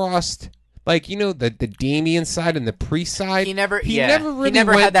never crossed like the Damian side and the Priest side. He never went,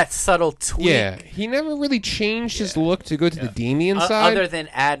 had that subtle tweak. Yeah, he never really changed his look to go to the Damian side. Other than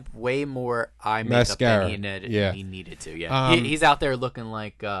add way more eye makeup Mascara. than he needed to. Yeah, he's out there looking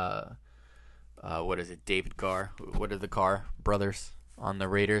like what is it? David Carr. What are the Carr brothers on the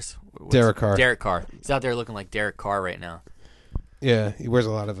Raiders? Derek Carr. Derek Carr. He's out there looking like Derek Carr right now. Yeah, he wears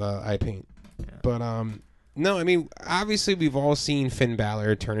a lot of eye paint. Yeah. But no, I mean, obviously we've all seen Finn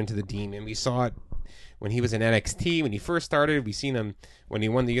Balor turn into the Demon. We saw it when he was in NXT when he first started. We seen him when he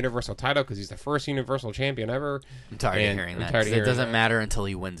won the Universal title because he's the first Universal Champion ever. I'm tired of hearing that. It doesn't matter until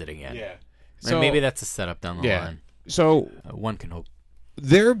he wins it again. Yeah, so maybe that's a setup down the line. So one can hope.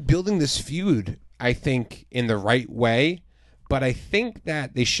 They're building this feud, I think, in the right way, but I think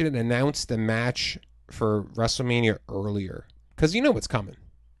that they should have announced the match for WrestleMania earlier because you know what's coming.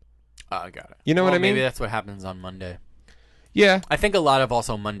 I got it. You know what I mean? Maybe that's what happens on Monday. Yeah. I think a lot of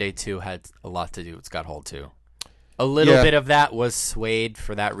also Monday, too, had a lot to do with Scott Hall, too. A little bit of that was swayed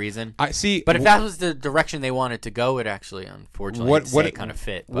for that reason. I see. But if that was the direction they wanted to go, it actually, unfortunately, kind of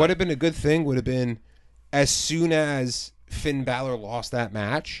fit. What would have been a good thing would have been as soon as Finn Balor lost that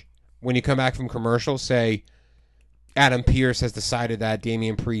match, when you come back from commercial, say Adam Pearce has decided that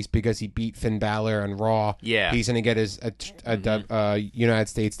Damian Priest, because he beat Finn Balor on Raw, he's going to get his United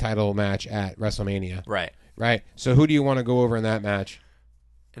States title match at WrestleMania. Right. So who do you want to go over in that match?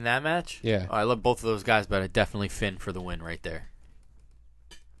 In that match? Yeah. I love both of those guys, but I definitely Finn for the win right there.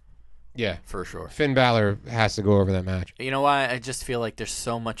 Yeah. For sure. Finn Balor has to go over that match. You know why? I just feel like there's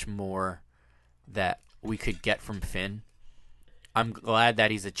so much more that we could get from Finn. I'm glad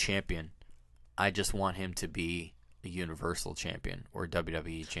that he's a champion. I just want him to be a Universal champion or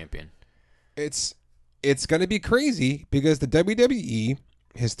WWE champion. It's going to be crazy because the WWE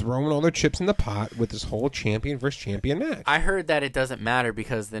has thrown all their chips in the pot with this whole champion versus champion match. I heard that it doesn't matter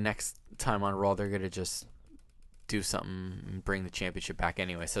because the next time on Raw they're going to just do something and bring the championship back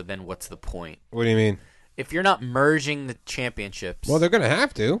anyway. So then what's the point? What do you mean? If you're not merging the championships... Well, they're going to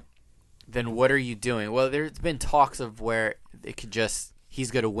have to. Then what are you doing? Well, there's been talks of where it could just...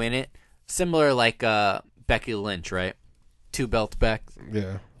 He's going to win it. Similar like Becky Lynch, right? 2 belts back.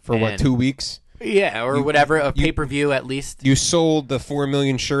 Yeah. For 2 weeks? Yeah, or whatever, a pay-per-view at least. You sold the 4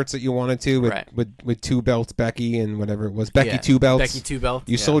 million shirts that you wanted to with 2 belts, Becky, and whatever it was. Becky 2 belts. Becky 2 belts.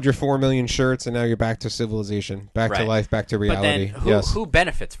 You sold your 4 million shirts, and now you're back to civilization, back to life, back to reality. But then who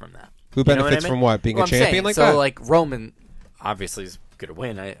benefits from that? Who benefits from what? Being a champion like that? So, like, Roman obviously is going to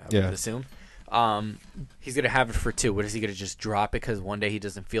win, I would assume. He's going to have it for 2. What is he going to just drop it because one day he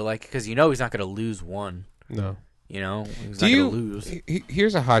doesn't feel like it? Because he's not going to lose one. No. He's not going to lose.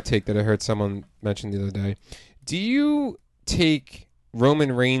 Here's a hot take that I heard someone mention the other day. Do you take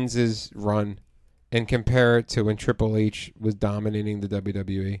Roman Reigns' run and compare it to when Triple H was dominating the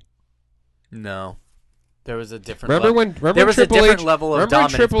WWE? No. There was a different level. Remember when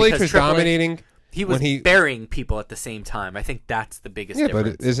Triple H was dominating? He was burying people at the same time. I think that's the biggest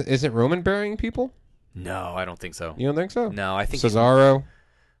difference. But isn't Roman burying people? No, I don't think so. You don't think so? No, I think Cesaro,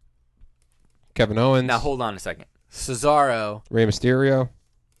 Kevin Owens. Now hold on a second. Cesaro, Rey Mysterio.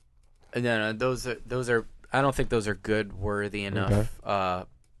 No, those are. I don't think those are good, worthy enough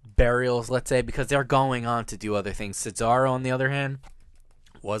burials. Let's say because they're going on to do other things. Cesaro, on the other hand,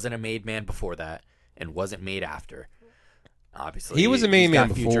 wasn't a made man before that, and wasn't made after. Obviously, he was a made man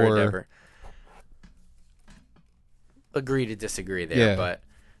before. Agree to disagree there, but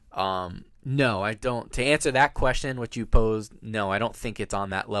no, I don't. To answer that question, what you posed, no, I don't think it's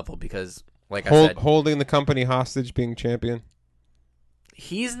on that level because. Like I said, holding the company hostage, being champion.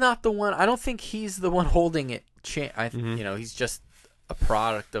 He's not the one. I don't think he's the one holding it. He's just a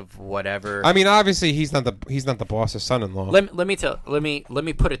product of whatever. I mean, obviously, he's not the boss's son-in-law. Let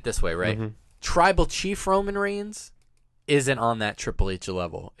me put it this way, right? Mm-hmm. Tribal Chief Roman Reigns isn't on that Triple H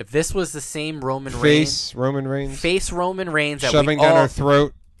level. If this was the same Roman Reigns, face Roman Reigns, shoving down our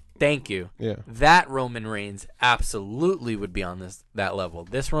throat. Thank you. Yeah, that Roman Reigns absolutely would be on that level.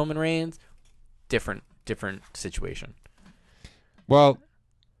 This Roman Reigns. Different situation. Well,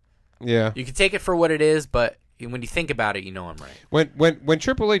 yeah. You can take it for what it is, but when you think about it, you know I'm right. When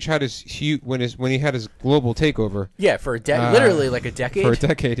Triple H had when he had his global takeover. Yeah, for literally like a decade. For a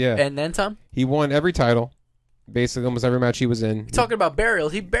decade, yeah. And then some. He won every title, basically almost every match he was in. Talking about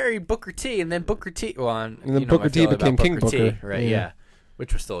burials, he buried Booker T, and then Booker T. Booker T became King Booker, right? Yeah.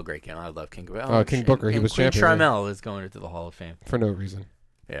 Which was still a great game. I love King Booker. King Booker, he was champion. Queen Trimell is going into the Hall of Fame for no reason.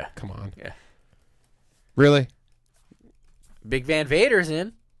 Yeah, come on. Yeah. Really? Big Van Vader's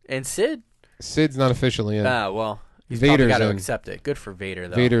in, and Sid. Sid's not officially in. Well, he's Vader's probably got to in. accept it. Good for Vader,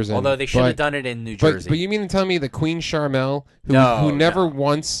 though. Vader's in. Although they should have But- done it in New But, Jersey. but you mean to tell me that Queen Charmel, who No, never no.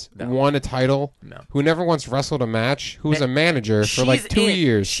 once No. won a title, No. who never once wrestled a match, who was a manager for like She's 2 in.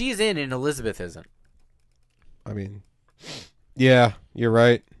 years? She's in, and Elizabeth isn't. I mean, yeah, you're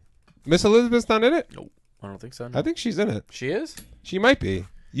right. Miss Elizabeth's not in it? Nope. I don't think so. I think she's in it. She is? She might be.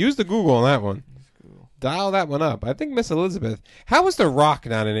 Use the Google on that one. Dial that one up. I think Miss Elizabeth. How is The Rock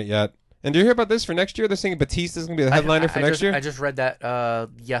not in it yet? And do you hear about this for next year? They're saying Batista's going to be the headliner for next year? I just read that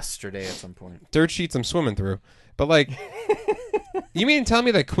yesterday at some point. Dirt sheets I'm swimming through. But, like, you mean to tell me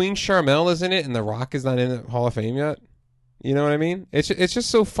that Queen Charmel is in it and The Rock is not in the Hall of Fame yet? You know what I mean? It's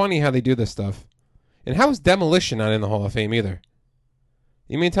just so funny how they do this stuff. And how is Demolition not in the Hall of Fame either?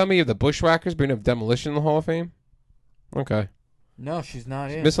 You mean to tell me if the Bushwhackers bring up Demolition in the Hall of Fame? Okay. No, she's not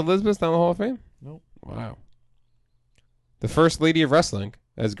in. Miss Elizabeth's not in the Hall of Fame? Nope. Wow. The first lady of wrestling,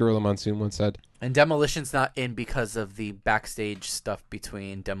 as Gorilla Monsoon once said. And Demolition's not in because of the backstage stuff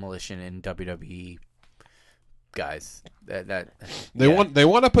between Demolition and WWE guys. They want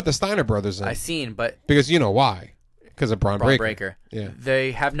to put the Steiner brothers in I seen, but because you know why? Because of Braun Breaker. Yeah.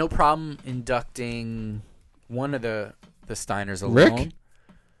 They have no problem inducting one of the Steiners alone. Rick?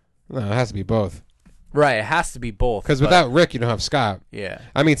 No, it has to be both. Right, it has to be both. Because but- without Rick, you don't have Scott. Yeah.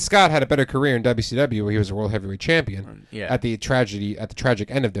 I mean, Scott had a better career in WCW where he was a world heavyweight champion. Yeah. At the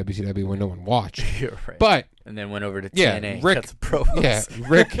tragic end of WCW when no one watched. You're right. But and then went over to yeah, TNA. Rick. Cut the promos. Yeah,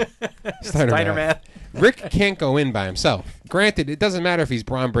 Rick Steiner man. Rick can't go in by himself. Granted, it doesn't matter if he's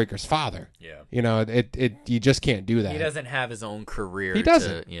Braun Breaker's father. Yeah. You know, you just can't do that. He doesn't have his own career. He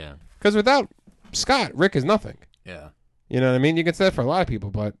doesn't. Yeah. Because without Scott, Rick is nothing. Yeah. You know what I mean? You can say that for a lot of people,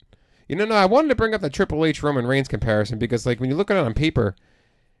 but no, I wanted to bring up the Triple H Roman Reigns comparison because, like, when you look at it on paper,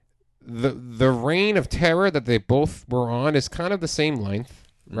 the reign of terror that they both were on is kind of the same length,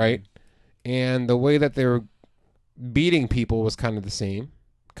 right? And the way that they were beating people was kind of the same,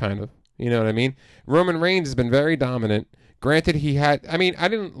 kind of. You know what I mean? Roman Reigns has been very dominant. Granted, I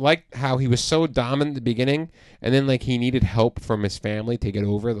didn't like how he was so dominant at the beginning, and then, like, he needed help from his family to get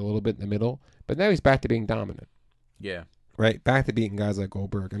over it a little bit in the middle. But now he's back to being dominant. Yeah. Right? Back to beating guys like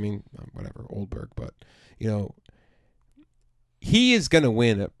Goldberg. I mean, whatever, Oldberg. But, he is going to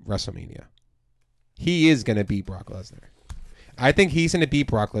win at WrestleMania. He is going to beat Brock Lesnar. I think he's going to beat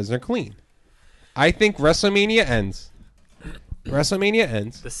Brock Lesnar clean. I think WrestleMania ends.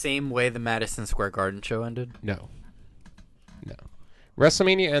 The same way the Madison Square Garden show ended? No.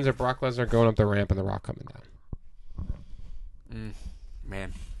 WrestleMania ends with Brock Lesnar going up the ramp and The Rock coming down.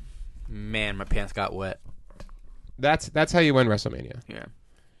 Man, my pants got wet. That's how you win WrestleMania. Yeah.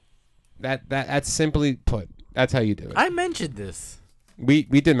 That's simply put. That's how you do it. I mentioned this. We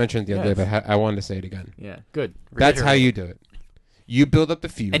did mention it the other Yes. day, but I wanted to say it again. Yeah, good. That's how Reiterate. you do it. You build up the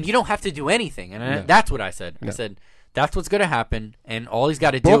feud. And you don't have to do anything. And No. that's what I said. No. I said, that's what's going to happen. And all he's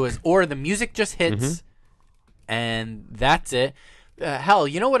got to Book. do is, or the music just hits, Mm-hmm. and that's it. Hell,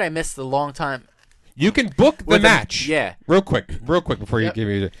 you know what I missed a long time? You can book the With match. yeah. Real quick before Yep. you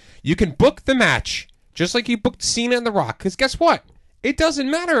give me you can book the match just like you booked Cena and The Rock. Because guess what? It doesn't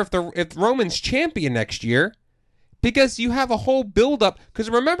matter if Roman's champion next year because you have a whole build up. Because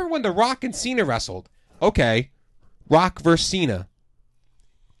remember when The Rock and Cena wrestled? Okay, Rock versus Cena.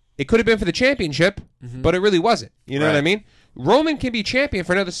 It could have been for the championship, but it really wasn't. You know what I Right. mean? Roman can be champion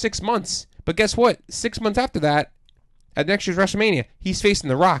for another 6 months, but guess what? 6 months after that, at next year's WrestleMania, he's facing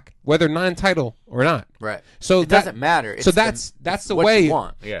The Rock, whether non-title or not. Right. So It doesn't matter. So It's that's the what way. you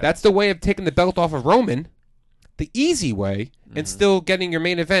want. Yeah. That's the way of taking the belt off of Roman, the easy way, Mm-hmm. and still getting your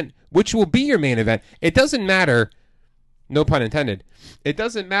main event, which will be your main event. It doesn't matter. No pun intended. It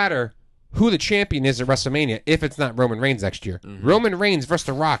doesn't matter who the champion is at WrestleMania if it's not Roman Reigns next year. Roman Reigns versus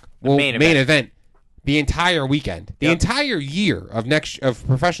The Rock will main main event. event the entire weekend, the Yep. entire year of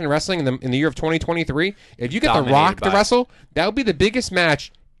professional wrestling in the year of 2023. If you get The Dominated Rock to by- wrestle, that would be the biggest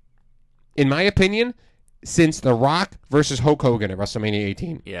match, in my opinion, since The Rock versus Hulk Hogan at WrestleMania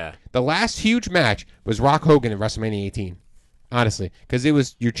 18. Yeah. The last huge match was Rock Hogan at WrestleMania 18. Honestly,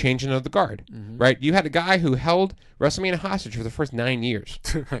 because you're changing of the guard, right? You had a guy who held WrestleMania hostage for the first 9 years.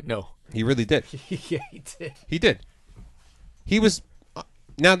 No. He really did. Yeah, he did. He did. He was.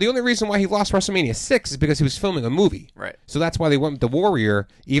 Now, the only reason why he lost WrestleMania 6 is because he was filming a movie. Right. So that's why they went with the Warrior,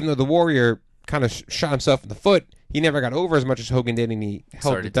 even though the Warrior kind of shot himself in the foot. He never got over as much as Hogan did, and he held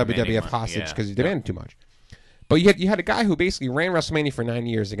Started the demanding WWF money, hostage yeah. because he demanded too much. But you had a guy who basically ran WrestleMania for 9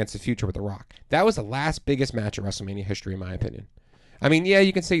 years against the future with The Rock. That was the last biggest match in WrestleMania history, in my opinion. I mean, yeah,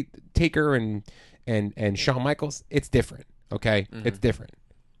 you can say Taker and Shawn Michaels. It's different, okay? It's different,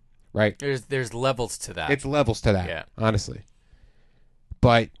 right? There's levels to that. It's levels to that, Yeah. honestly.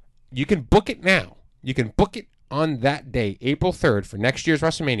 But you can book it now. You can book it on that day, April 3rd, for next year's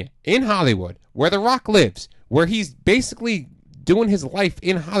WrestleMania in Hollywood, where The Rock lives, where he's basically doing his life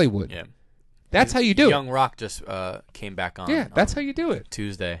in Hollywood. Yeah. That's how you do Young Rock just came back on. it. Yeah, that's how you do it.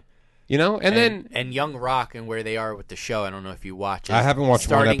 Tuesday. You know, and Young Rock and where they are with the show. I don't know if you watch it. I haven't watched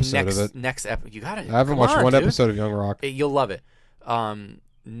one Starting episode of it. Next episode, you got it. I haven't watched one episode of Young Rock. You'll love it.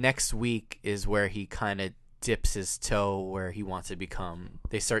 Next week is where he kind of dips his toe where he wants to become.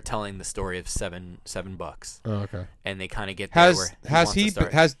 They start telling the story of seven bucks. Oh, okay. And they kind of get there where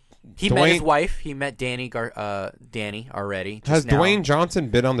he met his wife. He met Danny already. Has Dwayne Johnson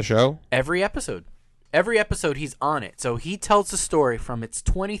been on the show? Every episode he's on it. So he tells the story from it's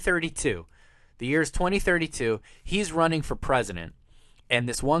 2032. The year is 2032. He's running for president, and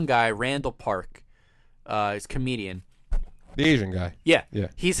this one guy, Randall Park, is a comedian. The Asian guy. Yeah. Yeah.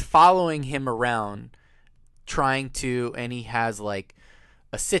 He's following him around, and he has like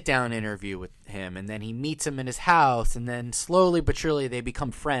a sit-down interview with him, and then he meets him in his house, and then slowly but surely they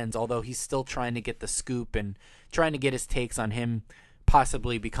become friends, although he's still trying to get the scoop and trying to get his takes on him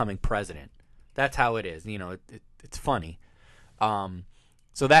possibly becoming president. That's how it is. You know, it's funny.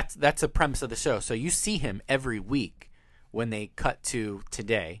 So that's the premise of the show. So you see him every week when they cut to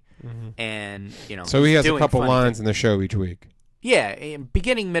today, and you know. So he has a couple things lines in the show each week. Yeah,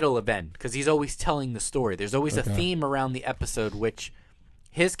 beginning, middle, of end, because he's always telling the story. There's always a theme around the episode, which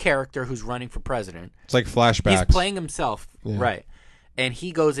his character, who's running for president, it's like flashbacks. He's playing himself, right? And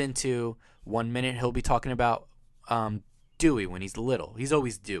he goes into 1 minute. He'll be talking about Dewey when he's little. He's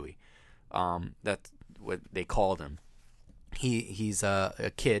always Dewey. That's what they called him. He's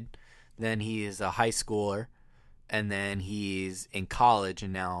a kid, then he is a high schooler, and then he's in college,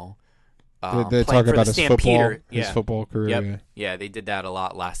 and now they talk about his football career. Yep. Yeah, they did that a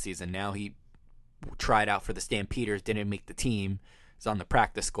lot last season. Now he tried out for the Stampeders, didn't make the team. He's on the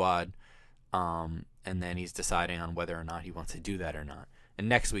practice squad, and then he's deciding on whether or not he wants to do that or not. And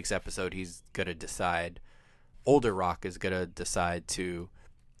next week's episode, he's gonna decide. Older Rock is gonna decide to,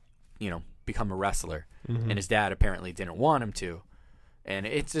 become a wrestler, and his dad apparently didn't want him to. And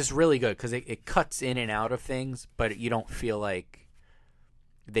it's just really good because it cuts in and out of things, but you don't feel like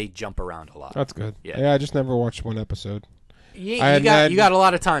they jump around a lot. That's good. Yeah, I just never watched one episode. Yeah, you got a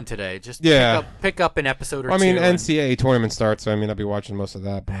lot of time today. Just pick up an episode or two. I mean, NCAA tournament starts, so I'll be watching most of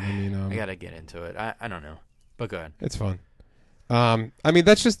that. But I gotta get into it. I don't know, but go ahead. It's fun.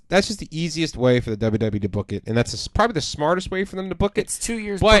 That's just the easiest way for the WWE to book it, and that's probably the smartest way for them to book it. It's 2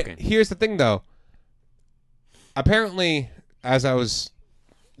 years. But booking. Here's the thing, though. Apparently, as I was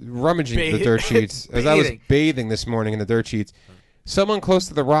rummaging the dirt sheets, as I was bathing this morning in the dirt sheets, someone close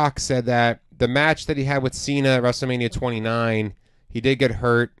to The Rock said that the match that he had with Cena at WrestleMania 29, he did get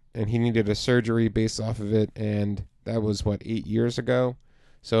hurt, and he needed a surgery based off of it, and that was, 8 years ago?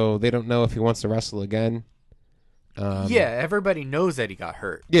 So they don't know if he wants to wrestle again. Everybody knows that he got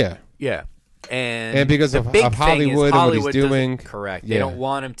hurt. Yeah. Yeah. And because of Hollywood and what he's doing. Correct. They don't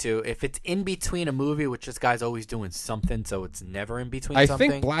want him to. If it's in between a movie, which this guy's always doing something, so it's never in between something.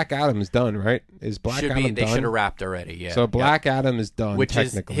 I think Black Adam's done, right? Is Black Adam done? They should have wrapped already, yeah. So Black Adam is done, which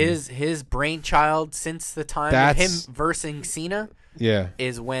technically. is his brainchild since the time of him versing Cena. Yeah.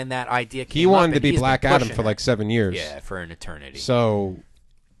 Is when that idea came up. He wanted to be Black Adam for 7 years. Yeah, for an eternity. So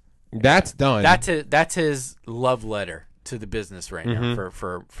that's done. That's his love letter to the business right now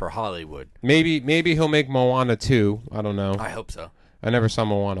for Hollywood. Maybe he'll make Moana 2. I don't know. I hope so. I never saw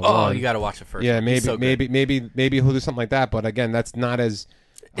Moana 1. Oh, you got to watch it first. Yeah, maybe he'll do something like that. But again, that's not as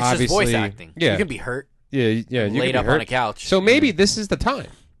it's obviously just voice acting. Yeah, you can be hurt. Yeah, you laid up on a couch. So maybe this is the time.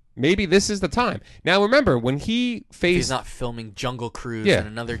 Maybe this is the time. Now remember when he faced. He's not filming Jungle Cruise and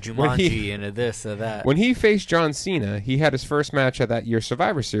another Jumanji and a this or that. When he faced John Cena, he had his first match at that year's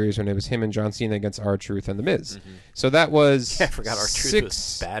Survivor Series when it was him and John Cena against R-Truth and The Miz. Mm-hmm. So that was I forgot R-Truth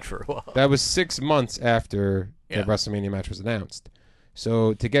was bad for a while. That was 6 months after the WrestleMania match was announced.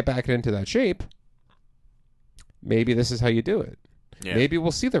 So to get back into that shape, maybe this is how you do it. Yeah. Maybe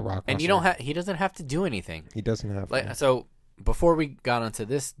we'll see The Rock. And he doesn't have to do anything. He doesn't have to. So before we got onto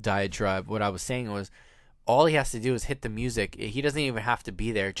this diatribe, what I was saying was all he has to do is hit the music. He doesn't even have to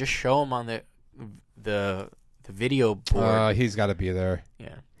be there. Just show him on the video board. He's got to be there.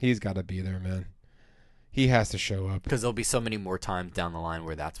 Yeah. He's got to be there, man. He has to show up. Because there'll be so many more times down the line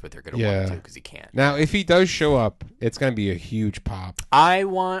where that's what they're going to want to do because he can't. Now, if he does show up, it's going to be a huge pop. I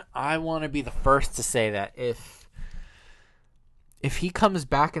want to be the first to say that if he comes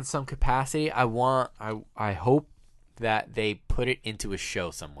back in some capacity, I hope that they put it into a show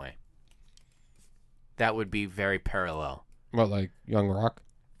some way. That would be very parallel. What, like Young Rock?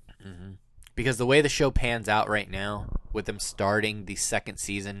 Mm-hmm. Because the way the show pans out right now, with them starting the second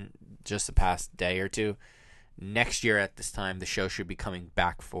season just the past day or two. Next year at this time, the show should be coming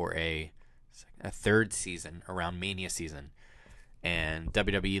back for a third season around Mania season. And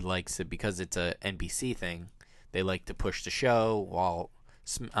WWE likes it because it's a NBC thing. They like to push the show while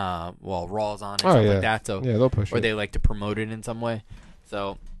Raw's on and stuff like that. So yeah, they'll push or it. they like to promote it in some way.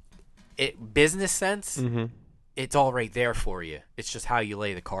 So, business sense, it's all right there for you. It's just how you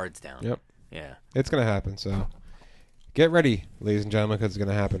lay the cards down. Yep. Yeah. It's going to happen. So get ready, ladies and gentlemen, because it's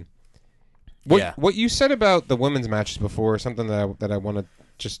going to happen. What you said about the women's matches before is something that I want to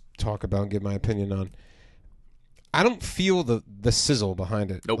just talk about and give my opinion on. I don't feel the sizzle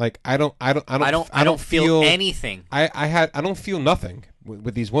behind it. Nope. Like I don't feel anything. I don't feel nothing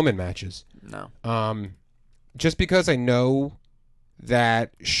with these women matches. No. Just because I know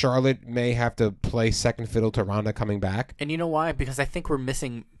that Charlotte may have to play second fiddle to Ronda coming back. And you know why? Because I think we're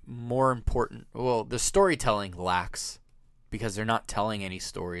missing more important. Well, the storytelling lacks because they're not telling any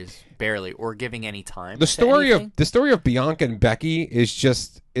stories barely or giving any time. The story of Bianca and Becky is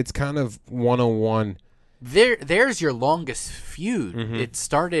just it's kind of 101. There's your longest feud. Mm-hmm. It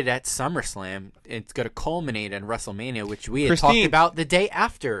started at SummerSlam. It's going to culminate in WrestleMania, which we had talked about the day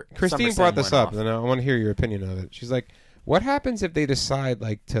after. Christine SummerSlam brought this went up, off. and I want to hear your opinion of it. She's like, "What happens if they decide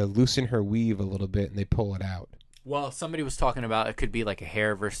like to loosen her weave a little bit and they pull it out?" Well, somebody was talking about it could be like a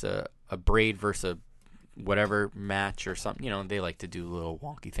hair versus a braid versus a whatever match or something. You know, they like to do little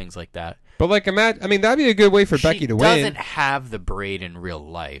wonky things like that. But like a match, I mean, that'd be a good way for Becky to win. She doesn't have the braid in real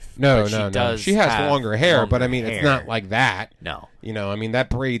life. No. She has longer hair, but I mean, hair. it's not like that. No. You know, I mean, that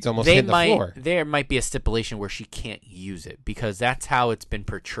braid's almost hit the floor. There might be a stipulation where she can't use it because that's how it's been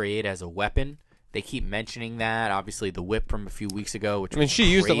portrayed as a weapon. They keep mentioning that. Obviously, the whip from a few weeks ago, which she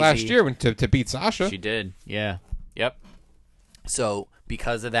used it last year to beat Sasha. She did. Yeah. Yep. So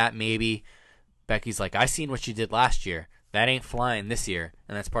because of that, maybe Becky's like, I seen what she did last year. That ain't flying this year,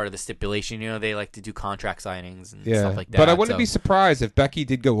 and that's part of the stipulation. You know, they like to do contract signings and stuff like that. But I wouldn't be surprised if Becky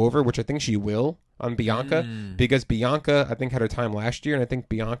did go over, which I think she will on Bianca, because Bianca, I think, had her time last year, and I think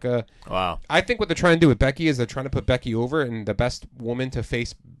Bianca. Wow. I think what they're trying to do with Becky is they're trying to put Becky over, and the best woman to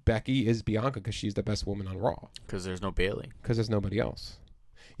face Becky is Bianca because she's the best woman on Raw. Because there's no Bayley. Because there's nobody else.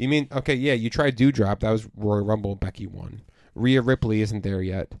 You mean okay? Yeah, you tried Doudrop. That was Royal Rumble. Becky won. Rhea Ripley isn't there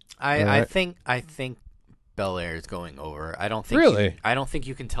yet. I think Belair is going over. I don't think really. I don't think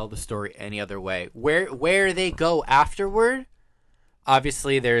you can tell the story any other way. Where they go afterward,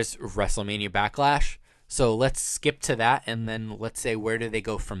 obviously there's WrestleMania Backlash. So let's skip to that, and then let's say where do they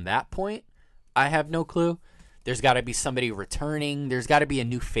go from that point? I have no clue. There's got to be somebody returning. There's got to be a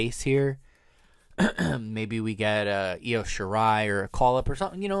new face here. Maybe we get Io Shirai or a call up or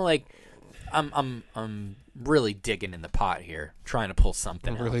something. You know, like I'm really digging in the pot here, trying to pull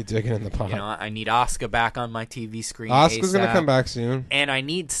something. I'm really digging in the pot. You know, I need Asuka back on my TV screen. Asuka's going to come back soon, and I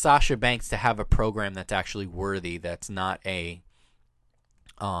need Sasha Banks to have a program that's actually worthy. That's not a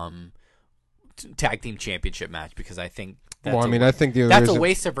tag team championship match because I think. I think that's a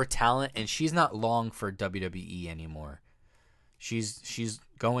waste of her talent, and she's not long for WWE anymore. She's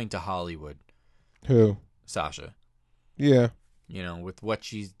going to Hollywood. Who? Sasha. Yeah. You know, with what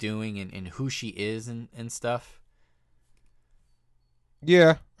she's doing and who she is and stuff.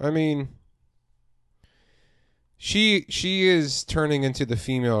 Yeah, I mean, she is turning into the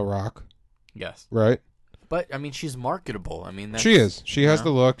female Rock. Yes. Right? But, I mean, she's marketable. I mean, she is. She has the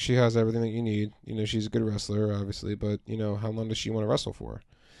look. She has everything that you need. You know, she's a good wrestler, obviously. But, you know, how long does she want to wrestle for?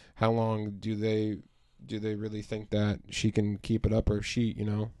 How long do they really think that she can keep it up? Or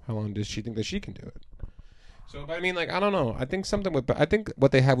how long does she think that she can do it? So, but I mean, like, I don't know. I think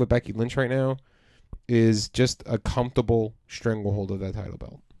what they have with Becky Lynch right now is just a comfortable stranglehold of that title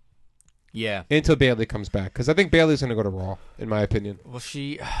belt. Yeah. Until Bayley comes back. Because I think Bayley's going to go to Raw, in my opinion. Well,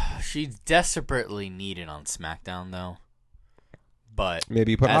 she's desperately needed on SmackDown, though. But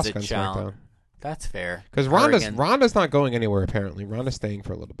maybe you put as Asuka on SmackDown. That's fair. Because Ronda's not going anywhere, apparently. Ronda's staying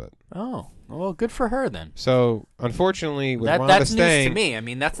for a little bit. Oh. Well, good for her, then. So, unfortunately, with Ronda that's staying... news to me. I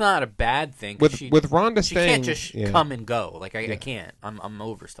mean, that's not a bad thing. With Ronda staying... She can't just come and go. Like, I can't. I'm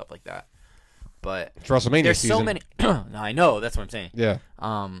over stuff like that. But it's WrestleMania there's season. So many... I know. That's what I'm saying. Yeah.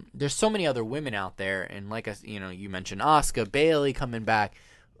 There's so many other women out there. And like, you mentioned Asuka, Bayley coming back.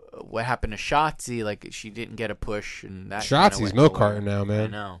 What happened to Shotzi? Like, she didn't get a push. And that Shotzi's milk carton now, man. I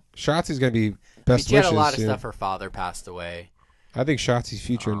know. Shotzi's going to be best she wishes had a lot soon. of stuff. Her father passed away. I think Shotzi's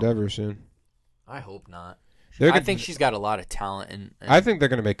future endeavor soon. I hope not. I think she's got a lot of talent. And I think they're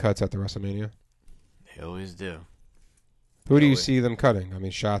going to make cuts after WrestleMania. They always do. Who do you see them cutting? I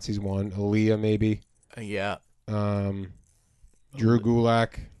mean, Shotzi's one. Aaliyah, maybe. Yeah. Drew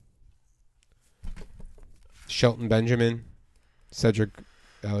Gulak. Shelton Benjamin. Cedric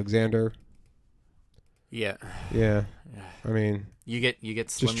Alexander. Yeah. Yeah. I mean, You get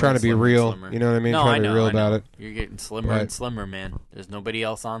slimmer just trying to and be slimmer and real. slimmer. You know what I mean? No, Trying to be real I know. about it. You're getting slimmer Right. and slimmer, man. There's nobody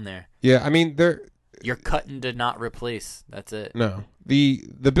else on there. Yeah, I mean, You're cutting to not replace. That's it. no. The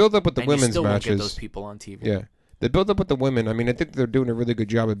build up with the And you women's still won't get matches. those people on TV. Yeah. The build up with the women, I mean, I think they're doing a really good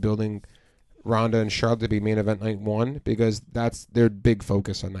job of building Ronda and Charlotte to be main event night one because that's their big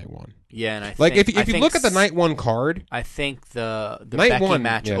focus on night one. Yeah, and I Like think, if you look at the night one card, I think the Night Becky one,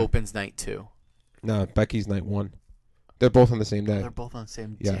 match yeah. opens night 2. no, Becky's night one. They're both on the same day. They're both on the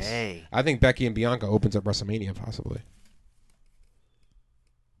same Yes. day. I think Becky and Bianca opens up WrestleMania possibly.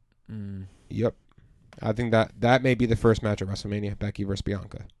 Yep. I think that may be the first match at WrestleMania, Becky versus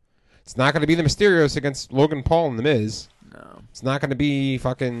Bianca. It's not going to be the Mysterios against Logan Paul and The Miz. No. It's not going to be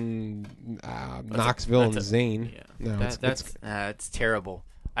fucking Knoxville and Zayn. Yeah. No, That's terrible.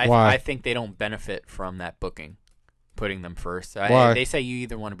 Why? I think they don't benefit from that booking, putting them first. Why? They say you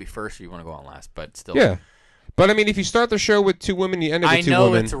either want to be first or you want to go on last, but still. yeah. But I mean, if you start the show with two women, you end it with I two know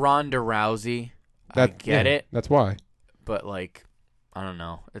women. it's Ronda Rousey. I get it, That's why. but like, I don't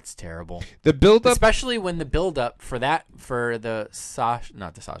know. It's terrible. The build up. Especially when the build up for the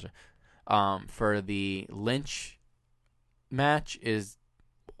Lynch match is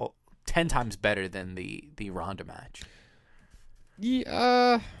 10 times better than the Ronda match.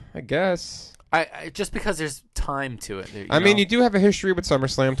 Yeah, I guess. I just because there's time to it. I mean, you do have a history with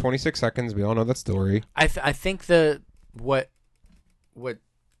SummerSlam, 26 seconds. We all know that story. I think what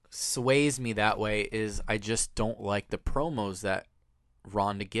sways me that way is I just don't like the promos that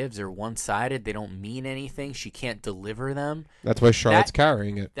Ronda gives. They're one-sided. They don't mean anything. She can't deliver them. That's why Charlotte's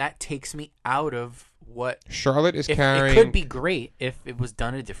carrying it. That takes me out of what Charlotte is if, carrying. It could be great if it was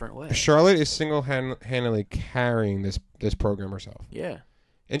done a different way. Charlotte is single-handedly carrying this program herself, Yeah,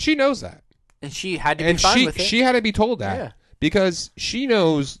 and she knows that. and she had to be And fine with it. she had to be told that Yeah. because she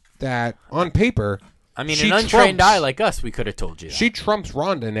knows that on paper. I mean, she an untrained trumps- eye like us, we could have told you that. She trumps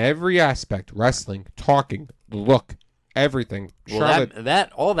Ronda in every aspect: wrestling, talking, look, everything. Well,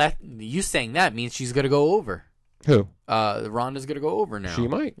 Charlotte, all that you saying that means she's gonna go over. who? Ronda's gonna go over now. She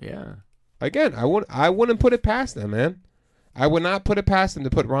might. Yeah. Again, I wouldn't put it past them, man. I would not put it past them to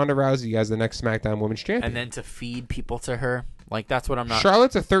put Ronda Rousey as the next SmackDown Women's Champion. And then to feed people to her, like that's what I'm not.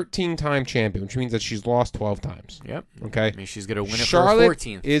 Charlotte's a 13-time champion, which means that she's lost 12 times. Yep. Okay. I mean, she's gonna win it Charlotte for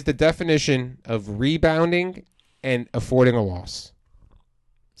 14th. is the definition of rebounding and affording a loss.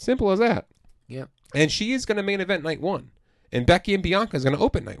 Simple as that. Yep. And she is going to main event night one. And Becky and Bianca is going to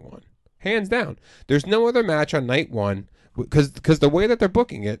open night one. Hands down. There's no other match on night one because the way that they're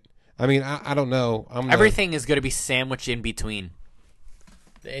booking it, I mean, I don't know. Everything is going to be sandwiched in between.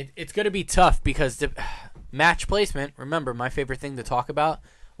 It's going to be tough because the match placement, remember, my favorite thing to talk about,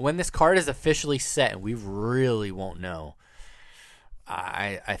 when this card is officially set, and we really won't know,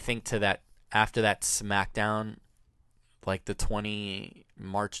 I think after that SmackDown, like the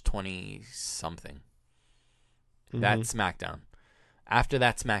March 20-something, that SmackDown. After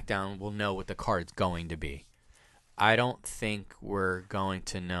that SmackDown, we'll know what the card's going to be. I don't think we're going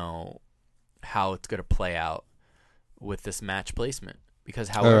to know how it's going to play out with this match placement because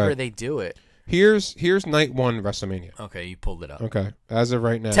however they do it. Here's night one WrestleMania. Okay, you pulled it up. Okay, as of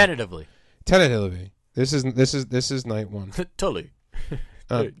right now. Tentatively. This is night one. Totally.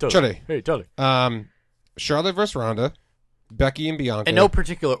 Totally. Hey, totally. Charlotte versus Ronda, Becky and Bianca. In no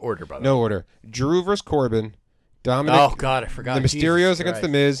particular order, by the way. No order. Drew versus Corbin, Dominic. Oh God, I forgot. The Mysterios Jesus against Christ. The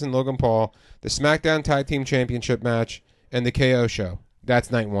Miz and Logan Paul, the SmackDown Tag Team Championship match, and the KO show.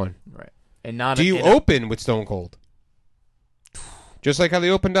 That's night one. Right. And not. Do you open with Stone Cold? Just like how they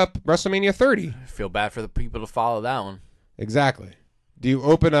opened up WrestleMania 30. I feel bad for the people to follow that one. Exactly. Do you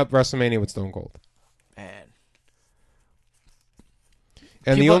open up WrestleMania with Stone Cold? Man.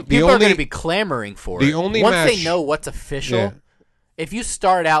 And People are going to be clamoring for it. only Once match- they know what's official, Yeah. if you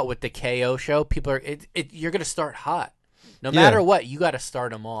start out with the KO show, people are you're going to start hot. No matter what, you got to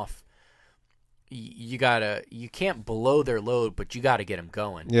start them off. You can't blow their load, but you got to get them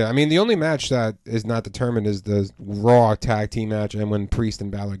going. Yeah, I mean, the only match that is not determined is the Raw tag team match and when Priest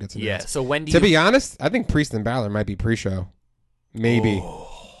and Balor gets announced. Yeah. So when do To you? be honest, I think Priest and Balor might be pre-show. Maybe.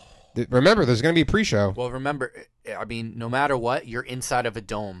 Remember, there's going to be pre-show. Well, remember, I mean, no matter what, you're inside of a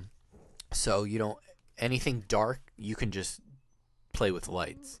dome, so you don't anything dark. You can just play with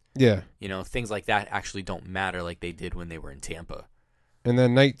lights. Yeah. You know, things like that actually don't matter like they did when they were in Tampa. And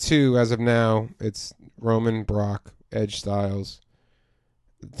then night two, as of now, it's Roman, Brock, Edge, Styles,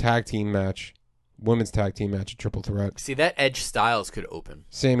 tag team match, women's tag team match, a triple threat. See, that Edge Styles could open.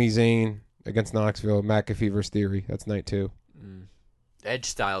 Sami Zayn against Knoxville, McAfee versus Theory. That's night two. Edge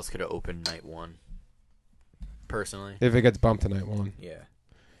Styles could have opened night one. Personally. If it gets bumped to night one. Yeah.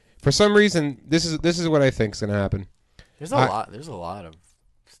 For some reason, this is what I think is going to happen. There's a lot of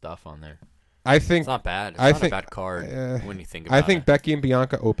stuff on there. I think It's not bad. It's not a bad card when you think about it. I think Becky and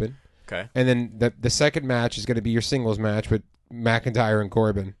Bianca open. Okay. And then the second match is going to be your singles match with McIntyre and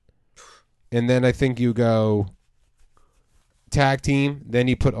Corbin. And then I think you go tag team, then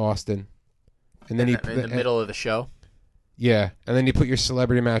you put Austin. And then in the middle of the show. Yeah, and then you put your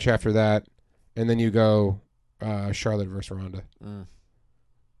celebrity match after that, and then you go Charlotte versus Ronda.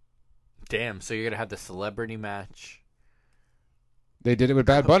 Damn, so you're going to have the celebrity match. They did it with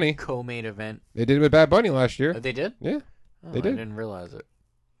Bad Bunny. Co-main event. They did it with Bad Bunny last year. They did? Yeah, Oh, they did. I didn't realize it.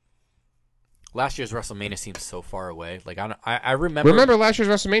 Last year's WrestleMania seems so far away. Like I remember. Remember last year's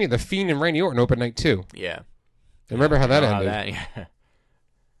WrestleMania? The Fiend and Randy Orton opened night 2. Yeah. And remember how that ended?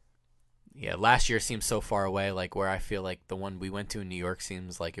 Yeah, last year seems so far away. Like where I feel like the one we went to in New York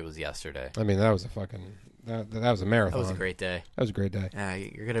seems like it was yesterday. I mean, that was a fucking that was a marathon. That was a great day. That was a great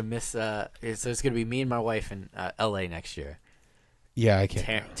day. You're gonna miss. So it's gonna be me and my wife in L.A. next year. Yeah, I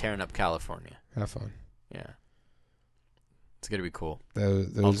can't. Tearing up California. Have fun. Yeah. It's going to be cool.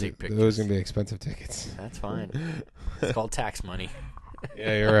 Those take pictures. those are going to be expensive tickets. That's fine. It's called tax money.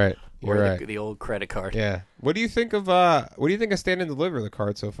 Yeah, you're right. You're or right. the old credit card. Yeah. What do you think of Stand and Deliver, the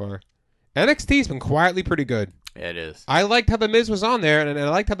card so far? NXT's been quietly pretty good. Yeah, it is. I liked how The Miz was on there, and I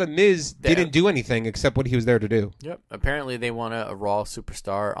liked how The Miz didn't do anything except what he was there to do. Yep. Apparently they want a Raw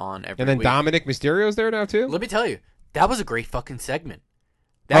superstar on every And then week. Dominic Mysterio's there now, too? Let me tell you, that was a great fucking segment.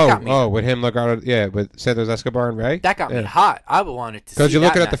 That got me. With him, with Santos Escobar and Ray? That got me hot. I wanted to see because you're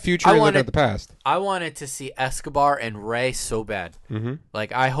looking that at the match. future and looking at the past. I wanted to see Escobar and Ray so bad. Mm-hmm.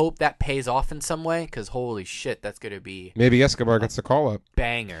 Like, I hope that pays off in some way, because holy shit, that's going to be Maybe Escobar gets the call-up.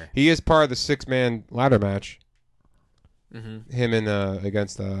 banger. He is part of the 6-man ladder match. Mm-hmm. Him and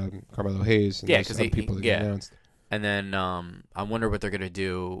against Carmelo Hayes. And Yeah, those 'cause other he- people that yeah. get announced. And then I wonder what they're going to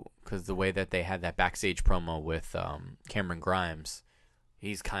do, because the way that they had that backstage promo with Cameron Grimes,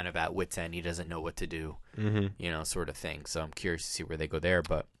 he's kind of at wit's end. He doesn't know what to do, sort of thing. So I'm curious to see where they go there.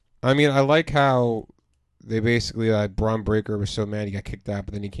 But I mean, I like how they basically, Braun Breaker was so mad he got kicked out,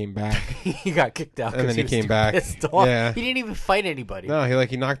 but then he came back. he got kicked out, And then he was came too back. pissed off. Yeah. He didn't even fight anybody. No,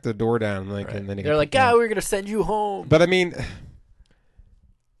 he knocked the door down, Right. and then he they're got like, kicked out. "Yeah, we're gonna send you home." But I mean,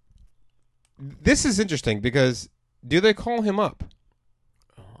 this is interesting because do they call him up?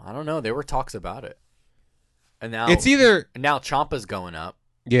 I don't know. There were talks about it, and now It's either now Ciampa's going up.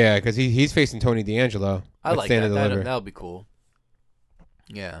 yeah, because he's facing Tony D'Angelo. I at like Stand that. and Deliver. That'll be cool.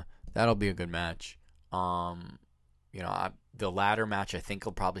 Yeah, that'll be a good match. The ladder match I think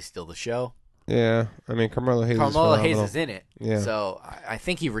will probably steal the show. Yeah, I mean Carmelo Hayes. Carmelo is Hayes phenomenal. is in it, Yeah. so I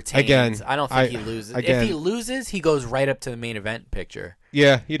think he retains. Again, I don't think he loses. again- If he loses, he goes right up to the main event picture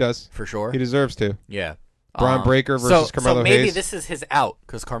Yeah, he does. for sure. He deserves to. Yeah, Braun Breaker versus Carmelo So maybe Hayes. this is his out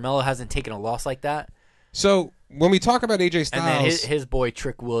because Carmelo hasn't taken a loss like that. So when we talk about AJ Styles, And then his boy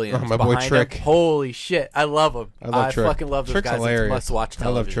Trick Williams, Oh, my boy behind Trick. him. Holy shit, I love him. I love Trick. Fucking love those Trick's guys. hilarious. It's must-watch I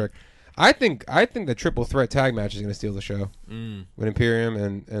television. love Trick. I think the triple threat tag match is going to steal the show with Imperium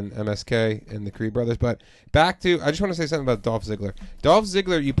and MSK and the Creed brothers. But back to, I just want to say something about Dolph Ziggler. Dolph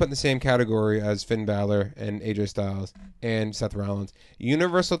Ziggler, you put in the same category as Finn Balor and AJ Styles and Seth Rollins.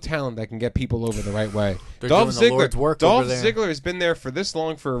 Universal talent that can get people over the right way. They're Dolph doing the Lord's work Dolph over there. Ziggler has been there for this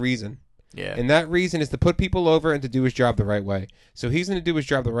long for a reason. Yeah. And that reason is to put people over and to do his job the right way. So he's going to do his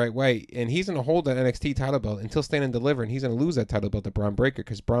job the right way, and he's going to hold that NXT title belt until Stand and Deliver, and he's going to lose that title belt to Braun Breaker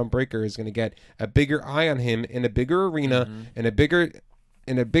because Braun Breaker is going to get a bigger eye on him in a bigger arena and a bigger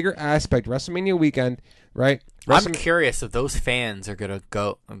aspect. WrestleMania weekend, right? I'm curious if those fans are going to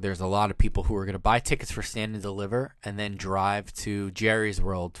go. There's a lot of people who are going to buy tickets for Stand and Deliver and then drive to Jerry's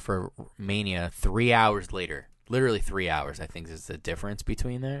World for Mania 3 hours later. Literally 3 hours, I think, is the difference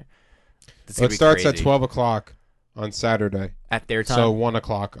between there. It starts at 12 o'clock on Saturday. At their time? So 1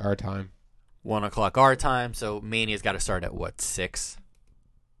 o'clock our time. 1 o'clock our time, so Mania's got to start at, 6?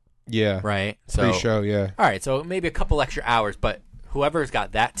 Yeah. Right? So, Pre-show, yeah. All right, so maybe a couple extra hours, but whoever's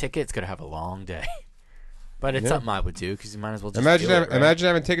got that ticket is going to have a long day. But it's something I would do because you might as well just imagine do it, right? imagine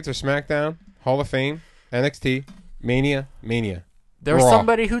having tickets for SmackDown, Hall of Fame, NXT, Mania. There's Raw.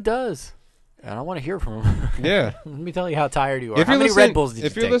 somebody who does. And I want to hear from him. Yeah. Let me tell you how tired you are. If How you're many listening, Red Bulls did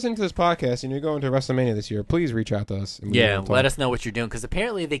if you you're take? listening to this podcast and you're going to WrestleMania this year, please reach out to us. And Yeah, let us know what you're doing because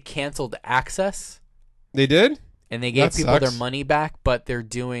apparently they canceled Access They did? and they gave That people their sucks. money back, but they're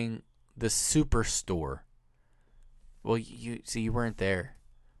doing the Superstore. Well, you weren't there.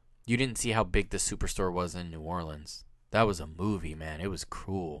 You didn't see how big the Superstore was in New Orleans. That was a movie, man. It was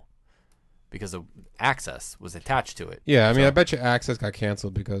cruel because of Access was attached to it. Yeah, I mean, So- I bet you Access got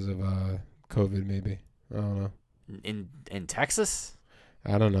canceled because of COVID, maybe. I don't know. In Texas?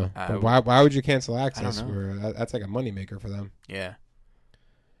 I don't know. But why would you cancel access? I don't That's like a moneymaker for them. Yeah.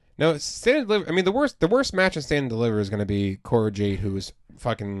 No, Stand and Deliver. I mean, the worst match in Stand and Deliver is going to be Cora Jade, who is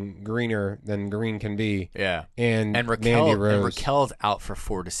fucking greener than green can be. Yeah. And Raquel, Mandy Rose, and Raquel's out for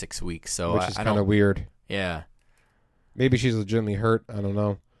 4 to 6 weeks, so which is kind of weird. Yeah. Maybe she's legitimately hurt. I don't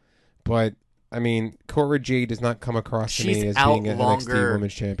know. But I mean, Cora Jade does not come across to me as being an NXT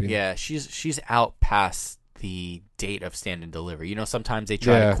Women's Champion. Yeah, she's out past the date of Stand and Deliver. You know, sometimes they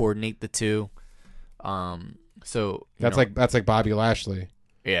try to coordinate the two. So that's like Bobby Lashley.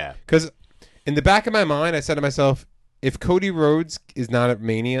 Yeah. Because in the back of my mind, I said to myself, if Cody Rhodes is not at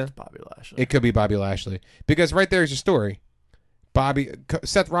Mania, Bobby Lashley. It could be Bobby Lashley. Because right there is your story.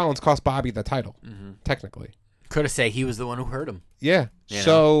 Seth Rollins cost Bobby the title, technically. Could have said he was the one who hurt him. Yeah. You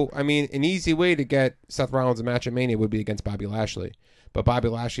so, I mean, an easy way to get Seth Rollins a match at Mania would be against Bobby Lashley. But Bobby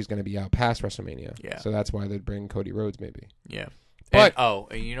Lashley's going to be out past WrestleMania. Yeah. So that's why they'd bring Cody Rhodes, maybe. Yeah. But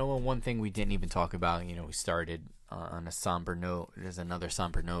you know what? One thing we didn't even talk about. You know, we started on a somber note. There's another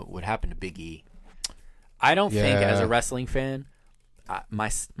somber note. What happened to Big E? I don't think, as a wrestling fan, that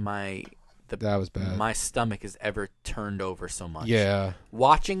was bad. My stomach has ever turned over so much. Yeah.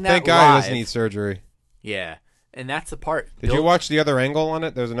 Watching that Thank God he live, doesn't need surgery. Yeah. And that's the part. Did you watch the other angle on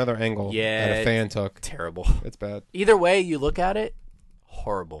it? There's another angle that a fan took. Terrible. It's bad. Either way you look at it,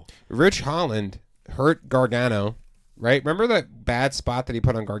 horrible. Rich Holland hurt Gargano, right? Remember that bad spot that he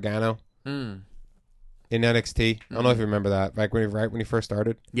put on Gargano in NXT? I don't know if you remember that. Like when he first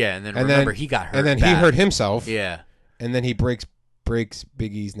started. Yeah, and then remember he got hurt. And then bad. he hurt himself. Yeah. And then he breaks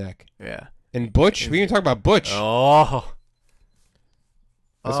Big E's neck. Yeah. And Butch, we can talk about Butch. Oh.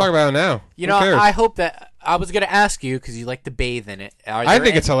 Let's talk about it now. You know, I hope that I was going to ask you because you like to bathe in it. I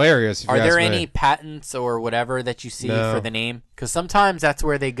think it's hilarious. Are there any patents or whatever that you see for the name? Because sometimes that's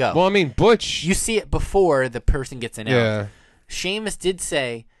where they go. Well, I mean, Butch. You see it before the person gets announced. Yeah. Sheamus did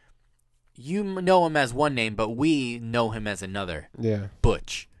say, you know him as one name, but we know him as another. Yeah.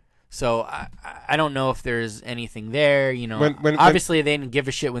 Butch. So I don't know if there's anything there. You know, when obviously they didn't give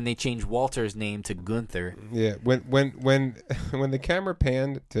a shit when they changed Walter's name to Gunther. Yeah. When the camera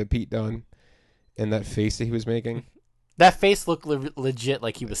panned to Pete Dunne and that face that he was making, that face looked legit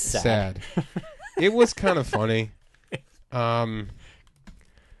like he was sad. It was kind of funny.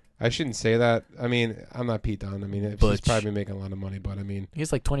 I shouldn't say that. I mean, I'm not Pete Dunne. I mean, he's probably making a lot of money, but I mean,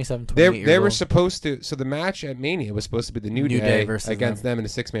 he's like 27, 28 years they were old. supposed to. So the match at Mania was supposed to be the New Day versus against them in a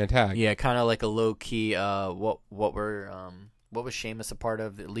 6-man tag. Yeah, kind of like a low key. What was Sheamus a part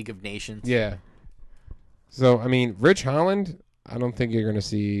of? The League of Nations. Yeah. So I mean, Rich Holland, I don't think you're going to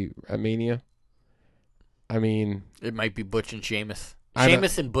see at Mania. I mean, it might be Butch and Sheamus.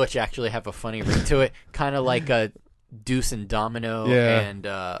 Sheamus and Butch actually have a funny ring to it, kind of like a Deuce and Domino, and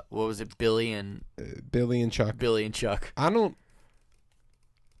what was it, Billy and Chuck. Billy and Chuck. I don't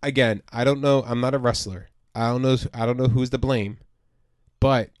know. I'm not a wrestler. I don't know who's to blame,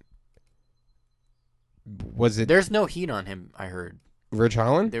 but was it? There's no heat on him. I heard Rich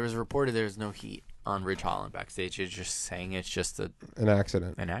Holland. There was reported there's no heat on Rich Holland backstage. It's just saying it's just an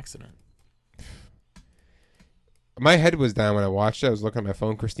accident. An accident. My head was down when I watched it. I was looking at my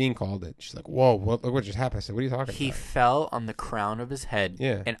phone. Christine called it. She's like, "Whoa, look what just happened." I said, "What are you talking about?" He fell on the crown of his head.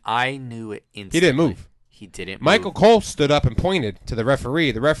 Yeah. And I knew it instantly. He didn't move. He didn't Michael move. Cole stood up and pointed to the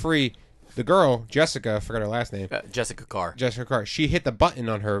referee. The referee, the girl, Jessica, I forgot her last name. Jessica Carr. Jessica Carr. She hit the button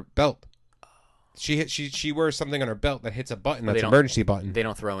on her belt. She wears something on her belt that hits a button. That's an emergency button. They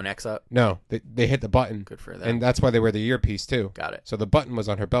don't throw an X up? No. They hit the button. Good for them. And that's why they wear the earpiece, too. Got it. So the button was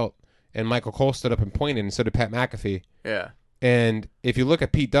on her belt. And Michael Cole stood up and pointed, and so did Pat McAfee. Yeah. And if you look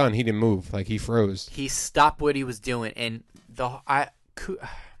at Pete Dunne, he didn't move. Like, he froze. He stopped what he was doing. And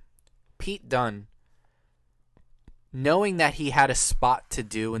Pete Dunne, knowing that he had a spot to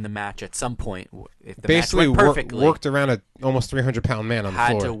do in the match at some point, if the basically match went perfectly, worked around a almost 300-pound man on the floor.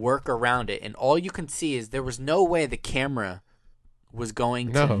 Had to work around it. And all you can see is there was no way the camera was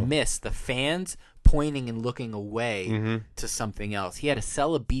going to miss the fans pointing and looking away to something else. He had to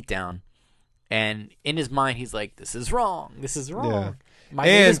sell a beatdown. And in his mind, he's like, "This is wrong. This is wrong. Yeah. My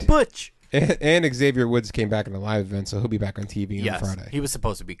name is Butch." And Xavier Woods came back in a live event, so he'll be back on TV on Friday. He was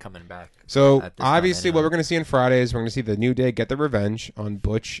supposed to be coming back. So, obviously, what we're going to see on Friday is we're going to see the New Day get the revenge on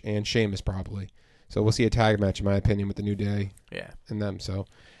Butch and Sheamus, probably. So, we'll see a tag match, in my opinion, with the New Day and them. So,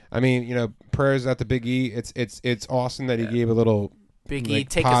 I mean, you know, prayers out to Big E. It's awesome that he gave a little Big E,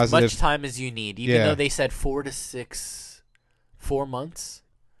 take positive, as much time as you need, even though they said 4 months.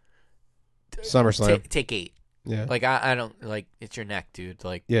 SummerSlam. Take 8. Yeah. Like, I don't, like, it's your neck, dude.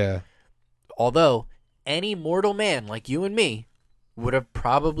 Like, yeah. Although, any mortal man like you and me would have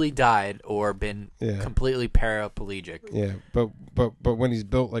probably died or been completely paraplegic. Yeah, but when he's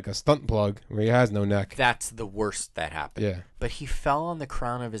built like a stunt plug where he has no neck, that's the worst that happened. Yeah. But he fell on the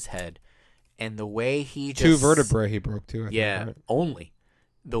crown of his head, and the way he just 2 vertebrae he broke too. I think, right? Only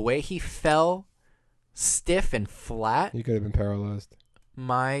the way he fell, stiff and flat. He could have been paralyzed.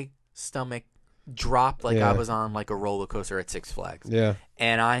 My stomach dropped like I was on like a roller coaster at Six Flags. Yeah.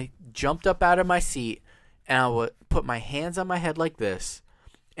 And I jumped up out of my seat, and I would put my hands on my head like this,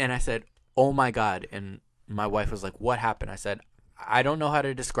 and I said, "Oh my God!" And my wife was like, "What happened?" I said, "I don't know how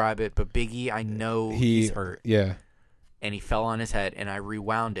to describe it, but Big E, I know he's hurt." Yeah. And he fell on his head, and I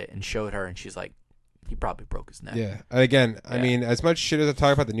rewound it and showed her, and she's like, "He probably broke his neck." Yeah. Again, I mean, as much shit as I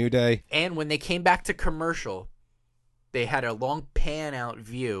talk about the New Day. And when they came back to commercial, they had a long pan out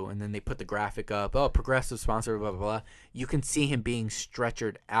view, and then they put the graphic up. Oh, Progressive sponsor, blah, blah, blah. You can see him being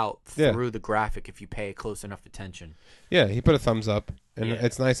stretchered out through the graphic if you pay close enough attention. Yeah, he put a thumbs up, and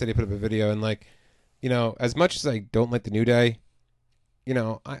it's nice that he put up a video. And, like, you know, as much as I don't like the New Day, you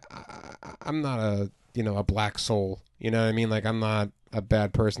know, I'm not a black soul. You know what I mean? Like, I'm not a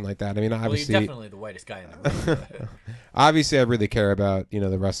bad person like that. I mean, obviously, you're definitely the whitest guy in the room. Obviously, I really care about, you know,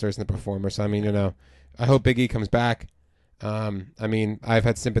 the wrestlers and the performers. So, I mean, you know, I hope Big E comes back. I mean, I've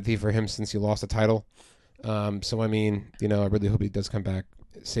had sympathy for him since he lost the title. So, I mean, you know, I really hope he does come back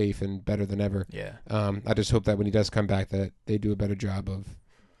safe and better than ever. Yeah. I just hope that when he does come back that they do a better job of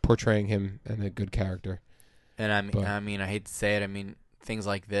portraying him and a good character. And I mean, I hate to say it. I mean, things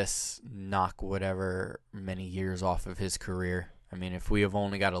like this knock whatever many years off of his career. I mean, if we have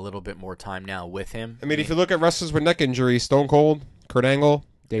only got a little bit more time now with him. I mean, if you look at wrestlers with neck injuries, Stone Cold, Kurt Angle,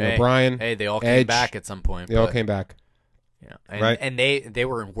 Daniel Bryan. Hey, they all Edge, came back at some point. They all came back. Yeah, and, right. And they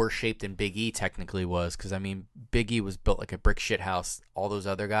were in worse shape than Big E technically was, because I mean, Big E was built like a brick shit house. All those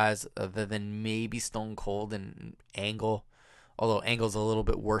other guys, other than maybe Stone Cold and Angle, although Angle's a little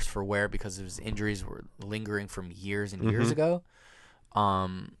bit worse for wear because his injuries were lingering from years and years ago.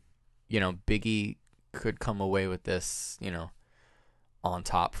 You know, Big E could come away with this, you know, on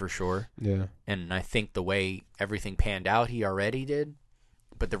top for sure. Yeah. And I think the way everything panned out, he already did.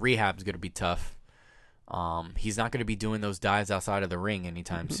 But the rehab's going to be tough. He's not going to be doing those dives outside of the ring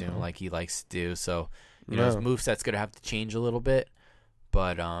anytime soon like he likes to do. So, you know, his moveset's going to have to change a little bit.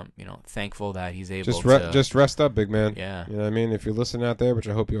 But, you know, thankful that he's able to... Just rest up, big man. Yeah. You know what I mean? If you're listening out there, which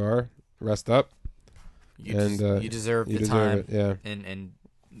I hope you are, rest up. You deserve the time. It, yeah. And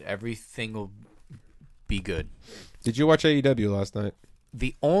everything will be good. Did you watch AEW last night?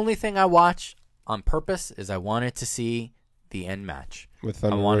 The only thing I watched on purpose is I wanted to see the end match. With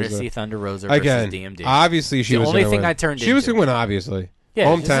Thunder I wanted Rosa. to see Thunder Rosa versus Again, DMD. Obviously, she the was only gonna thing win. I turned She was into. going to win, obviously. Yeah,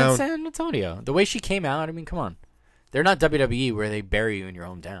 hometown. It's in San Antonio. The way she came out, I mean, come on. They're not WWE where they bury you in your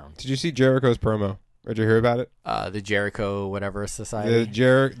hometown. Did you see Jericho's promo? Did you hear about it? The Jericho whatever society.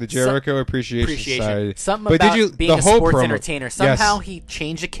 The Jericho Appreciation Society. Something but about did you, being a sports promo, entertainer. Somehow he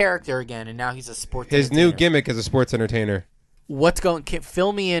changed a character again, and now he's a sports His entertainer. new gimmick is a sports entertainer.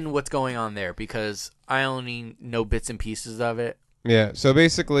 Fill me in what's going on there, because I only know bits and pieces of it. Yeah, so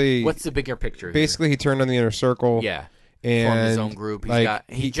basically... What's the bigger picture Basically, he turned on the Inner Circle. Yeah. And formed his own group.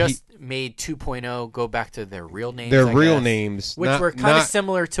 He just made 2.0 go back to their real names. Their real names. Which were kind of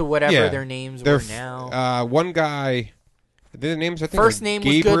similar to whatever their names were now. One guy... Their names, I think, first name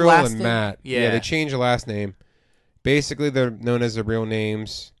Gabriel was good, last and name. Matt. Yeah, they changed the last name. Basically, they're known as their real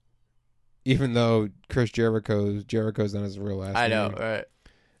names, even though Chris Jericho's not his real last name. I know,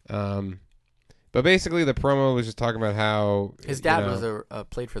 right. But basically, the promo was just talking about how his dad was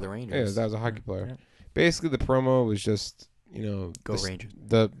played for the Rangers. Yeah, his dad was a hockey player. Yeah. Basically, the promo was just go Rangers.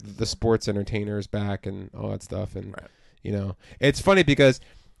 The sports entertainers back and all that stuff, and it's funny because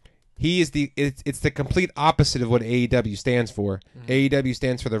he is it's the complete opposite of what AEW stands for. Mm-hmm. AEW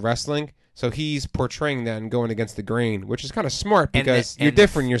stands for the wrestling. So he's portraying that and going against the grain, which is kind of smart because you're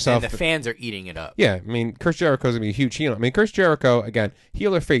different yourself. And the fans are eating it up. Yeah, I mean, Chris Jericho's going to be a huge heel. I mean, Chris Jericho, again,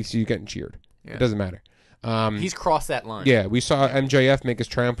 heel or face, you're getting cheered. Yeah. It doesn't matter. He's crossed that line. Yeah, we saw MJF make his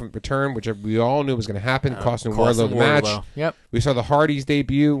triumphant return, which we all knew was going to happen, costing Wardlow the match. Yep. We saw the Hardys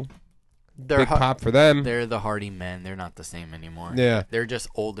debut. Big pop for them. They're the Hardy men. They're not the same anymore. Yeah. They're just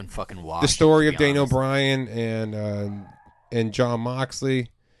old and fucking washed. The story of Daniel Bryan and Jon Moxley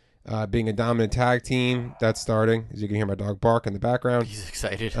being a dominant tag team, that's starting. As you can hear my dog bark in the background. He's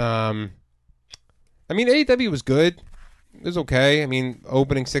excited. I mean, AEW was good. It was okay. I mean,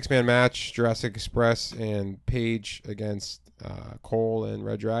 opening 6-man match, Jurassic Express and Page against Cole and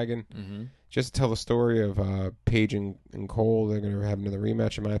Red Dragon. Mm-hmm. Just to tell the story of Page and Cole. They're going to have another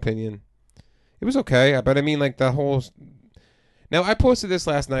rematch, in my opinion. It was okay, but I mean, like the whole... Now, I posted this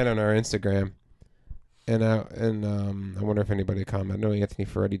last night on our Instagram. and I wonder if anybody commented. No, Anthony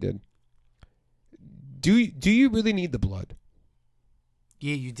Ferretti did. Do you really need the blood?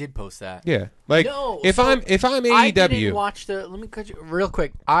 Yeah, you did post that. Yeah, like No, if so I'm AEW, I didn't watch the. Let me cut you real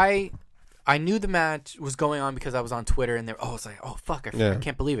quick. I knew the match was going on because I was on Twitter and it's like, oh fuck, I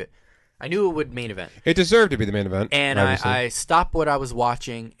can't believe it. I knew it would main event. It deserved to be the main event, and I stopped what I was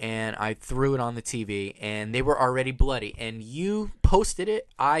watching and I threw it on the TV and they were already bloody. And you posted it.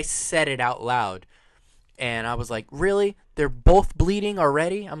 I said it out loud, and I was like, really? They're both bleeding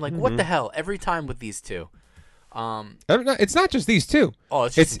already? I'm like, what the hell? Every time with these two. It's not just these two. Oh,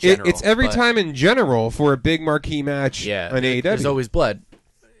 it's just in general, it's every time in general for a big marquee match on AEW. There's always blood.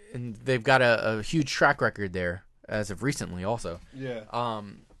 And they've got a huge track record there as of recently also. Yeah.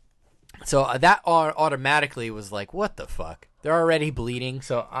 So that automatically was like, what the fuck? They're already bleeding.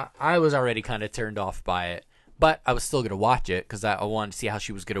 So I was already kind of turned off by it. But I was still going to watch it because I wanted to see how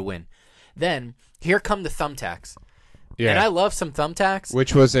she was going to win. Then, here come the thumbtacks. Yeah. And I love some thumbtacks.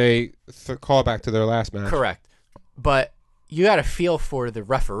 Which was a callback to their last match. Correct. But you got to feel for the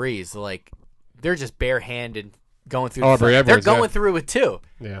referees. Like, they're just barehanded going through They're going through it too.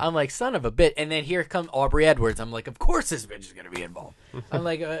 Yeah. I'm like, son of a bit. And then here comes Aubrey Edwards. I'm like, of course this bitch is going to be involved. I'm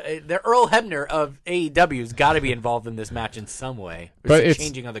like, the Earl Hebner of AEW's got to be involved in this match in some way. But it's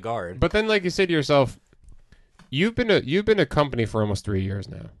changing of the guard. But then, like you say to yourself, you've been a company for almost 3 years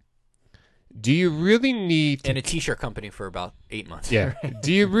now. Do you really need in a t-shirt company for about 8 months? Yeah.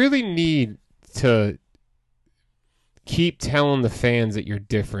 Do you really need to keep telling the fans that you're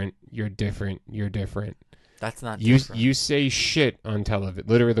different? You're different. You're different. That's not different. You say shit on television.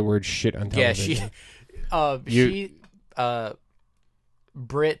 Literally the word shit on television. Yeah,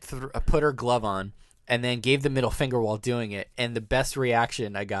 Britt put her glove on and then gave the middle finger while doing it. And the best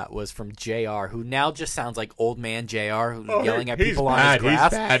reaction I got was from JR, who now just sounds like old man JR, who's yelling at people on his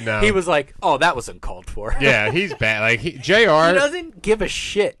grass. He's bad now. He was like, oh, that was uncalled for. Yeah, he's bad. Like, JR... He doesn't give a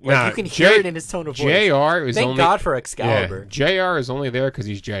shit. Like, you can hear it in his tone of voice. JR is Thank God for Excalibur. Yeah, JR is only there because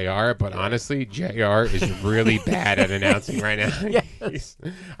he's JR, but honestly, JR is really bad at announcing right now. Yes.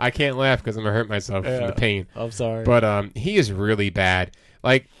 I can't laugh because I'm going to hurt myself from the pain. I'm sorry. But he is really bad.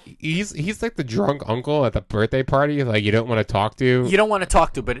 Like, he's like the drunk uncle at the birthday party, like, you don't want to talk to. You don't want to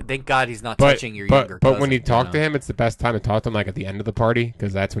talk to, but thank God he's not touching your younger cousin. But when you talk to him, it's the best time to talk to him, like, at the end of the party,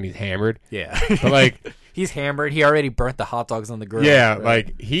 because that's when he's hammered. Yeah. But, like... he's hammered. He already burnt the hot dogs on the grill. Yeah,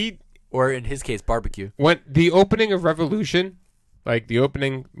 right? Like, or in his case, barbecue. When the opening of Revolution, like, the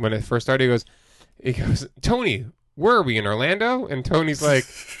opening, when it first started, he goes, Tony, where are we, in Orlando? And Tony's like...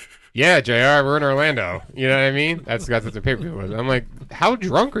 Yeah, JR, we're in Orlando. You know what I mean? That's what the pay-per-view was. I'm like, how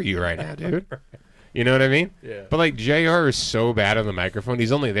drunk are you right now, dude? You know what I mean? Yeah. But, like, JR is so bad on the microphone.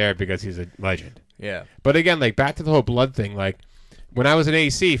 He's only there because he's a legend. Yeah. But, again, like, back to the whole blood thing. Like, when I was in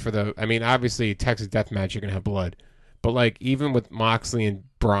AC obviously, Texas Deathmatch, you're going to have blood. But, like, even with Moxley and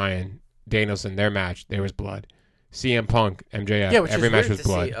Bryan Danielson, their match, there was blood. CM Punk, MJF, every match was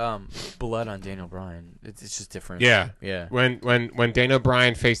blood. See, blood on Daniel Bryan. It's just different. Yeah, yeah. When Daniel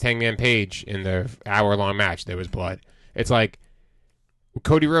Bryan faced Hangman Page in the hour-long match, there was blood. It's like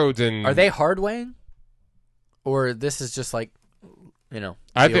Cody Rhodes and... Are they hard weighing? Or this is just like,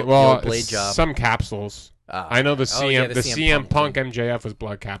 I think, well, blade job. Some capsules. I know the CM Punk MJF was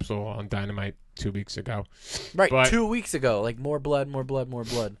blood capsule on Dynamite 2 weeks ago. Right, but 2 weeks ago. Like, more blood, more blood, more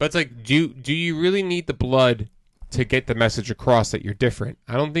blood. But it's like, do you really need the blood to get the message across that you're different?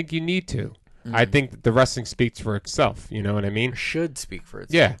 I don't think you need to. I think that the wrestling speaks for itself. You know what I mean? Should speak for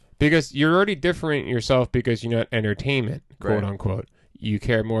itself. Yeah, because you're already different yourself because you're not entertainment, quote unquote. You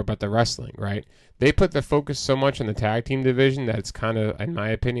care more about the wrestling, right? They put the focus so much on the tag team division that it's kind of, in my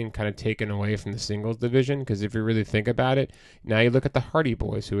opinion, kind of taken away from the singles division. Because if you really think about it, now you look at the Hardy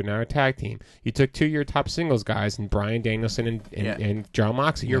Boys, who are now a tag team. You took 2 of your top singles guys, and Bryan Danielson and John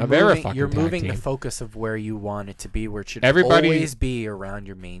Moxley. You're moving the focus of where you want it to be, where it should always be around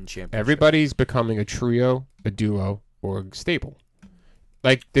your main championship. Everybody's becoming a trio, a duo, or a stable.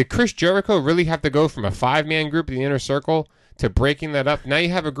 Like, did Chris Jericho really have to go from a 5-man group in the Inner Circle to breaking that up? Now you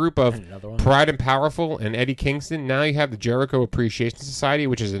have a group of Pride and Powerful and Eddie Kingston. Now you have the Jericho Appreciation Society,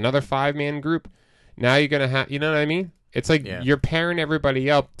 which is another 5-man group. Now you're going to have, you know what I mean? It's like you're pairing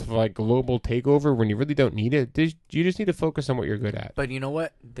everybody up for like global takeover when you really don't need it. You just need to focus on what you're good at. But you know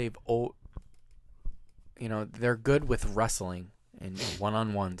what? They're good with wrestling and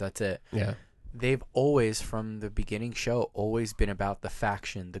one-on-ones. That's it. Yeah. They've always, from the beginning show, always been about the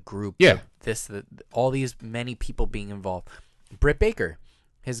faction, the group. Yeah. All these many people being involved. Britt Baker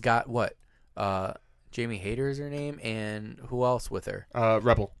has got what? Jamie Hayter is her name, and who else with her?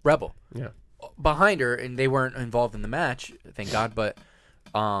 Rebel. Rebel. Yeah. Behind her, and they weren't involved in the match, thank God, but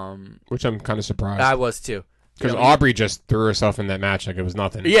Which I'm kind of surprised. I was too. Because You know, Aubrey just threw herself in that match like it was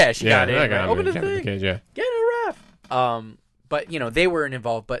nothing. Yeah, she got it. like, Right. I'm Open gonna the get in thing. cage, yeah. Get a ref. But they weren't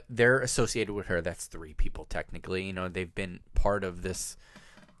involved, but they're associated with her. That's 3 people technically. They've been part of this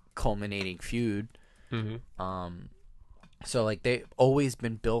culminating feud. Mm-hmm. So like they've always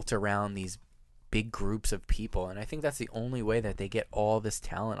been built around these big groups of people, and I think that's the only way that they get all this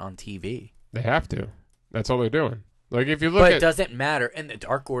talent on TV. They have to. That's all they're doing. Like if you look But at, it doesn't matter. And the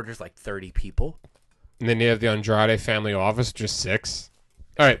Dark Order's like 30 people. and then you have the Andrade family office, just 6.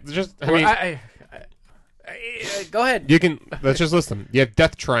 All right, just I Well, mean, go ahead. let's just list them. You have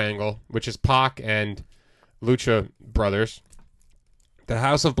Death Triangle, which is Pac and Lucha Brothers. The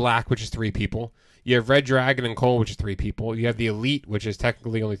House of Black, which is 3 people. You have Red Dragon and Cole, which is 3 people. You have the Elite, which is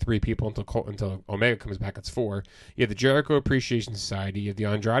technically only 3 people until Omega comes back. It's 4. You have the Jericho Appreciation Society. You have the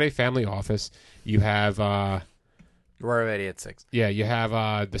Andrade Family Office. You have We're already at 6. yeah, you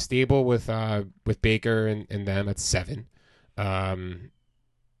have the stable with Baker and them at 7.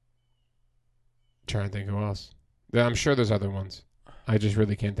 Trying to think who else. Yeah, I'm sure there's other ones. I just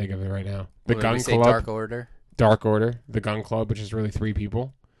really can't think of it right now. The What did we Gun say, Club, Dark Order. the Gun Club, which is really 3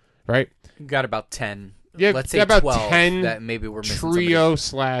 people, right? You got about 10. Yeah, Let's say about 12 10 that maybe we're missing Trio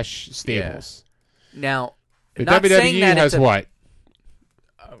somebody. / stables. Now, The not saying WWE that has it's a- what?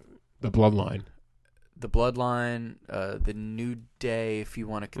 The Bloodline. the Bloodline, the New Day, if you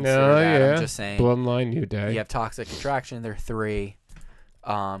want to consider No, that. yeah. I'm just saying. Bloodline, New Day. You have Toxic Attraction, they're 3.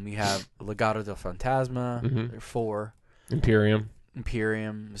 You have Legado del Fantasma, Mhm. they're 4. Imperium,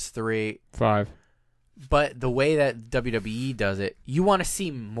 Imperium is 3. 5. But the way that WWE does it, you want to see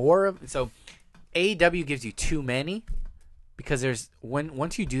more of. So AEW gives you too many because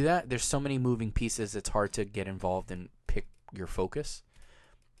once you do that, there's so many moving pieces. It's hard to get involved and pick your focus.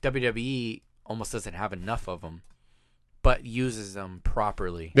 WWE almost doesn't have enough of them, but uses them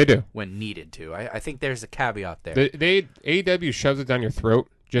properly They do. when needed to. I think there's a caveat there. They AEW shoves it down your throat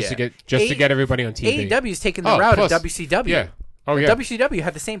just Yeah. to get everybody on TV. AEW's taking the Oh, route plus- of WCW. Yeah. Oh And yeah. WCW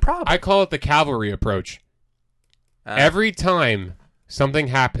had the same problem. I call it the cavalry approach. Every time something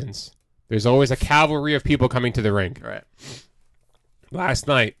happens, there's always a cavalry of people coming to the ring. right. Last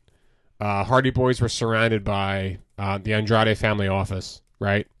night, Hardy Boys were surrounded by the Andrade family office,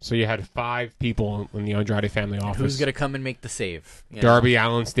 right? So you had 5 people in the Andrade family office. Who's gonna come and make the save? You know? Darby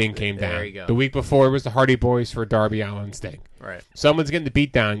Allin Sting came There down. you go. The week before it was the Hardy Boys for Darby Allin Sting. Right. Someone's getting the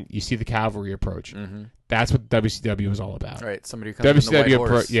beat down, you see the cavalry approach. Mm-hmm. That's what WCW was all about. Right. Somebody comes in the white WCW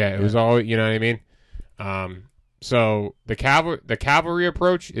horse. it was all, you know what I mean? So the cavalry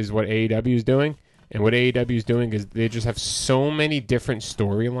approach is what AEW is doing, and what AEW is doing is they just have so many different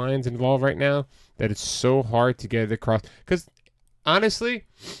storylines involved right now that it's so hard to get it across. Because honestly,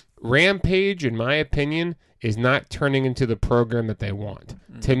 Rampage, in my opinion, is not turning into the program that they want.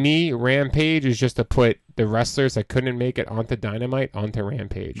 To me, Rampage is just to put the wrestlers that couldn't make it onto Dynamite onto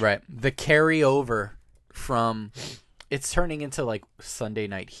Rampage. Right. The carryover from it's turning into like Sunday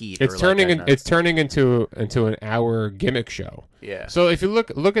Night Heat. It's or turning like it's turning into an hour gimmick show. yeah. So if you look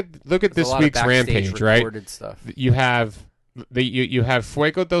at There's a this lot of week's backstage Rampage, right? recorded stuff. You have you have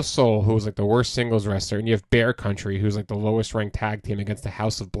Fuego del Sol, who was like the worst singles wrestler, and you have Bear Country, who's like the lowest ranked tag team against the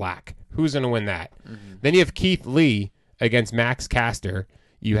House of Black. Who's going to win that? Mm-hmm. Then you have Keith Lee against Max Caster.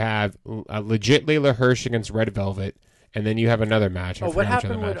 You have legit Layla Hirsch against Red Velvet, and then you have another match. I What forgot which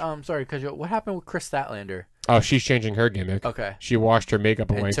happened other with match. sorry, what happened with Chris Statlander? Oh, she's changing her gimmick. Okay. She washed her makeup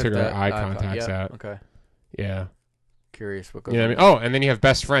And away, took her the eye contacts yeah, out. Okay. Yeah. Curious what goes You know on. what I mean? Oh, and then you have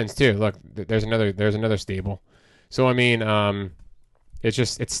Best Friends too. Look, there's another stable. So I mean,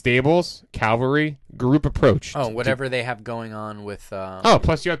 it's stables, cavalry, group approach. Oh, whatever they have going on with Oh,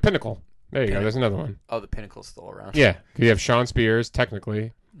 plus you have Pinnacle. There you go. There's another one. the Pinnacle's still around. Yeah, 'cause you have Sean Spears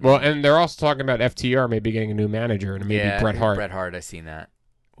technically. Well, and they're also talking about FTR maybe getting a new manager and maybe Bret Hart. Bret Hart, I seen that.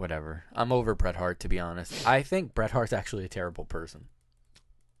 Whatever. I'm over Bret Hart, to be honest. I think Bret Hart's actually a terrible person.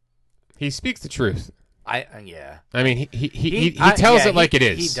 He speaks the truth. Yeah. I mean, he tells it like it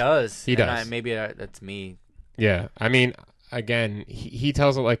is. He does. He does. Maybe that's me. Yeah. I mean, again, he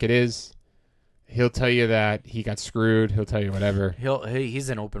tells it like it is. He'll tell you that he got screwed. He'll tell you whatever. He's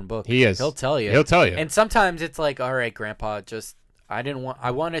an open book. He is. He'll tell you. He'll tell you. And sometimes it's like, all right, Grandpa, just I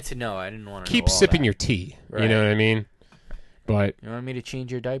wanted to know. I didn't want to Keep know all sipping that. your tea. Right. You know what I mean? But You want me to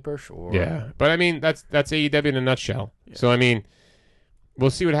change your diaper? Sure. yeah, but I mean that's AEW in a nutshell. Yeah. So I mean, we'll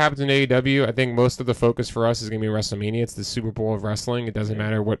see what happens in AEW. I think most of the focus for us is going to be WrestleMania. It's the Super Bowl of wrestling. It doesn't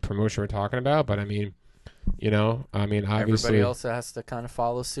matter what promotion we're talking about, but I mean, You know, I mean, obviously, everybody else has to kind of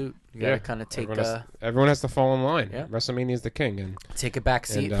follow suit. You got to kind of take everyone has to fall in line. Yeah. WrestleMania is the king, and take a back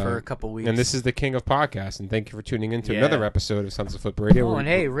seat for a couple weeks. And this is the king of podcasts. And thank you for tuning in to another episode of Sons of Flip Radio. Oh, and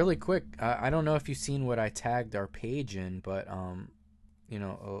hey, really quick, I don't know if you've seen what I tagged our page in, but you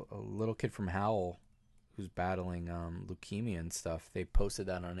know, a little kid from Howell who's battling leukemia and stuff. They posted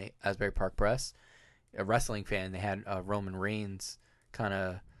that on Asbury Park Press. A wrestling fan. They had Roman Reigns kind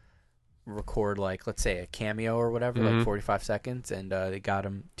of record, like, let's say a cameo or whatever, like 45 seconds, and they got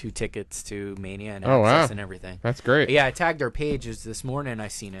him 2 tickets to Mania and access and everything. That's great. Yeah, I tagged our pages this morning. I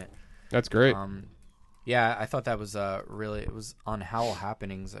seen it. That's great. Yeah, I thought that was really, it was on Howell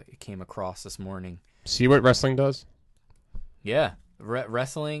Happenings. It came across this morning. See what wrestling does? Yeah,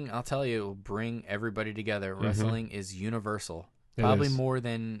 wrestling, I'll tell you, will bring everybody together. Wrestling is universal. Probably more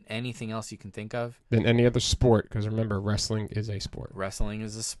than anything else you can think of. Than any other sport, because remember, wrestling is a sport. Wrestling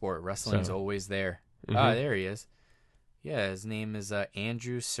is a sport. Wrestling's always there. Ah, there he is. Yeah, his name is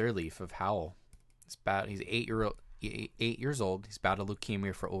Andrew Sirleaf of Howell. He's 8 years old. He's battled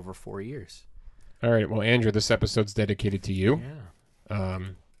leukemia for over 4 years. All right, well, Andrew, this episode's dedicated to you. Yeah.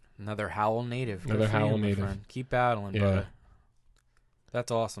 Another Howell native. Another Howell native. Keep battling, brother. That's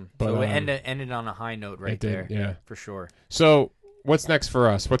awesome. But, so it ended on a high note right there. Yeah, for sure. So what's next for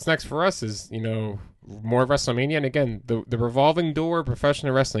us? What's next for us is, you know, more WrestleMania. And again, the revolving door of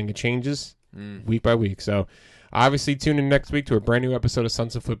professional wrestling, it changes week by week. So obviously tune in next week to a brand new episode of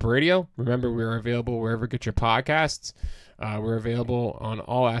Sons of Flip Radio. Remember, we're available wherever you get your podcasts. We're available on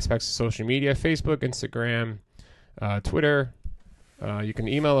all aspects of social media, Facebook, Instagram, Twitter. You can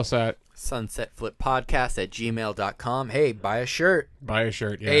email us at sunsetflippodcast@gmail.com. Hey, buy a shirt. Buy a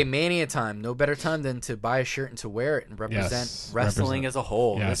shirt, yeah. Hey, Mania time. No better time than to buy a shirt and to wear it and represent wrestling as a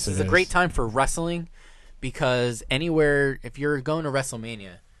whole. Yes, this is a great time for wrestling because anywhere, if you're going to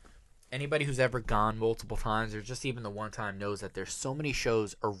WrestleMania, anybody who's ever gone multiple times or just even the one time knows that there's so many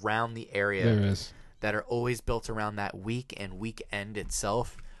shows around the area that are always built around that week and weekend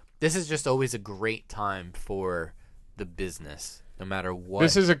itself. This is just always a great time for the business. No matter what.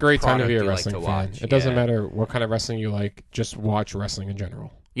 This is a great time to be a wrestling fan. Watch. It doesn't matter what kind of wrestling you like. Just watch wrestling in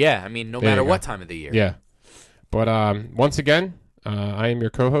general. Yeah, I mean, no matter what time of the year. Yeah. But once again, I am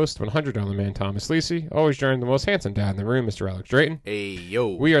your co-host, $100 Man Thomas Lisi. Always joining the most handsome dad in the room, Mr. Alex Drayton. Hey,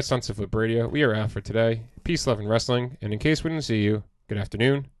 yo. We are at Sons of Flip Radio. We are out for today. Peace, love, and wrestling. And in case we didn't see you, good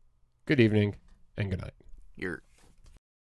afternoon, good evening, and good night.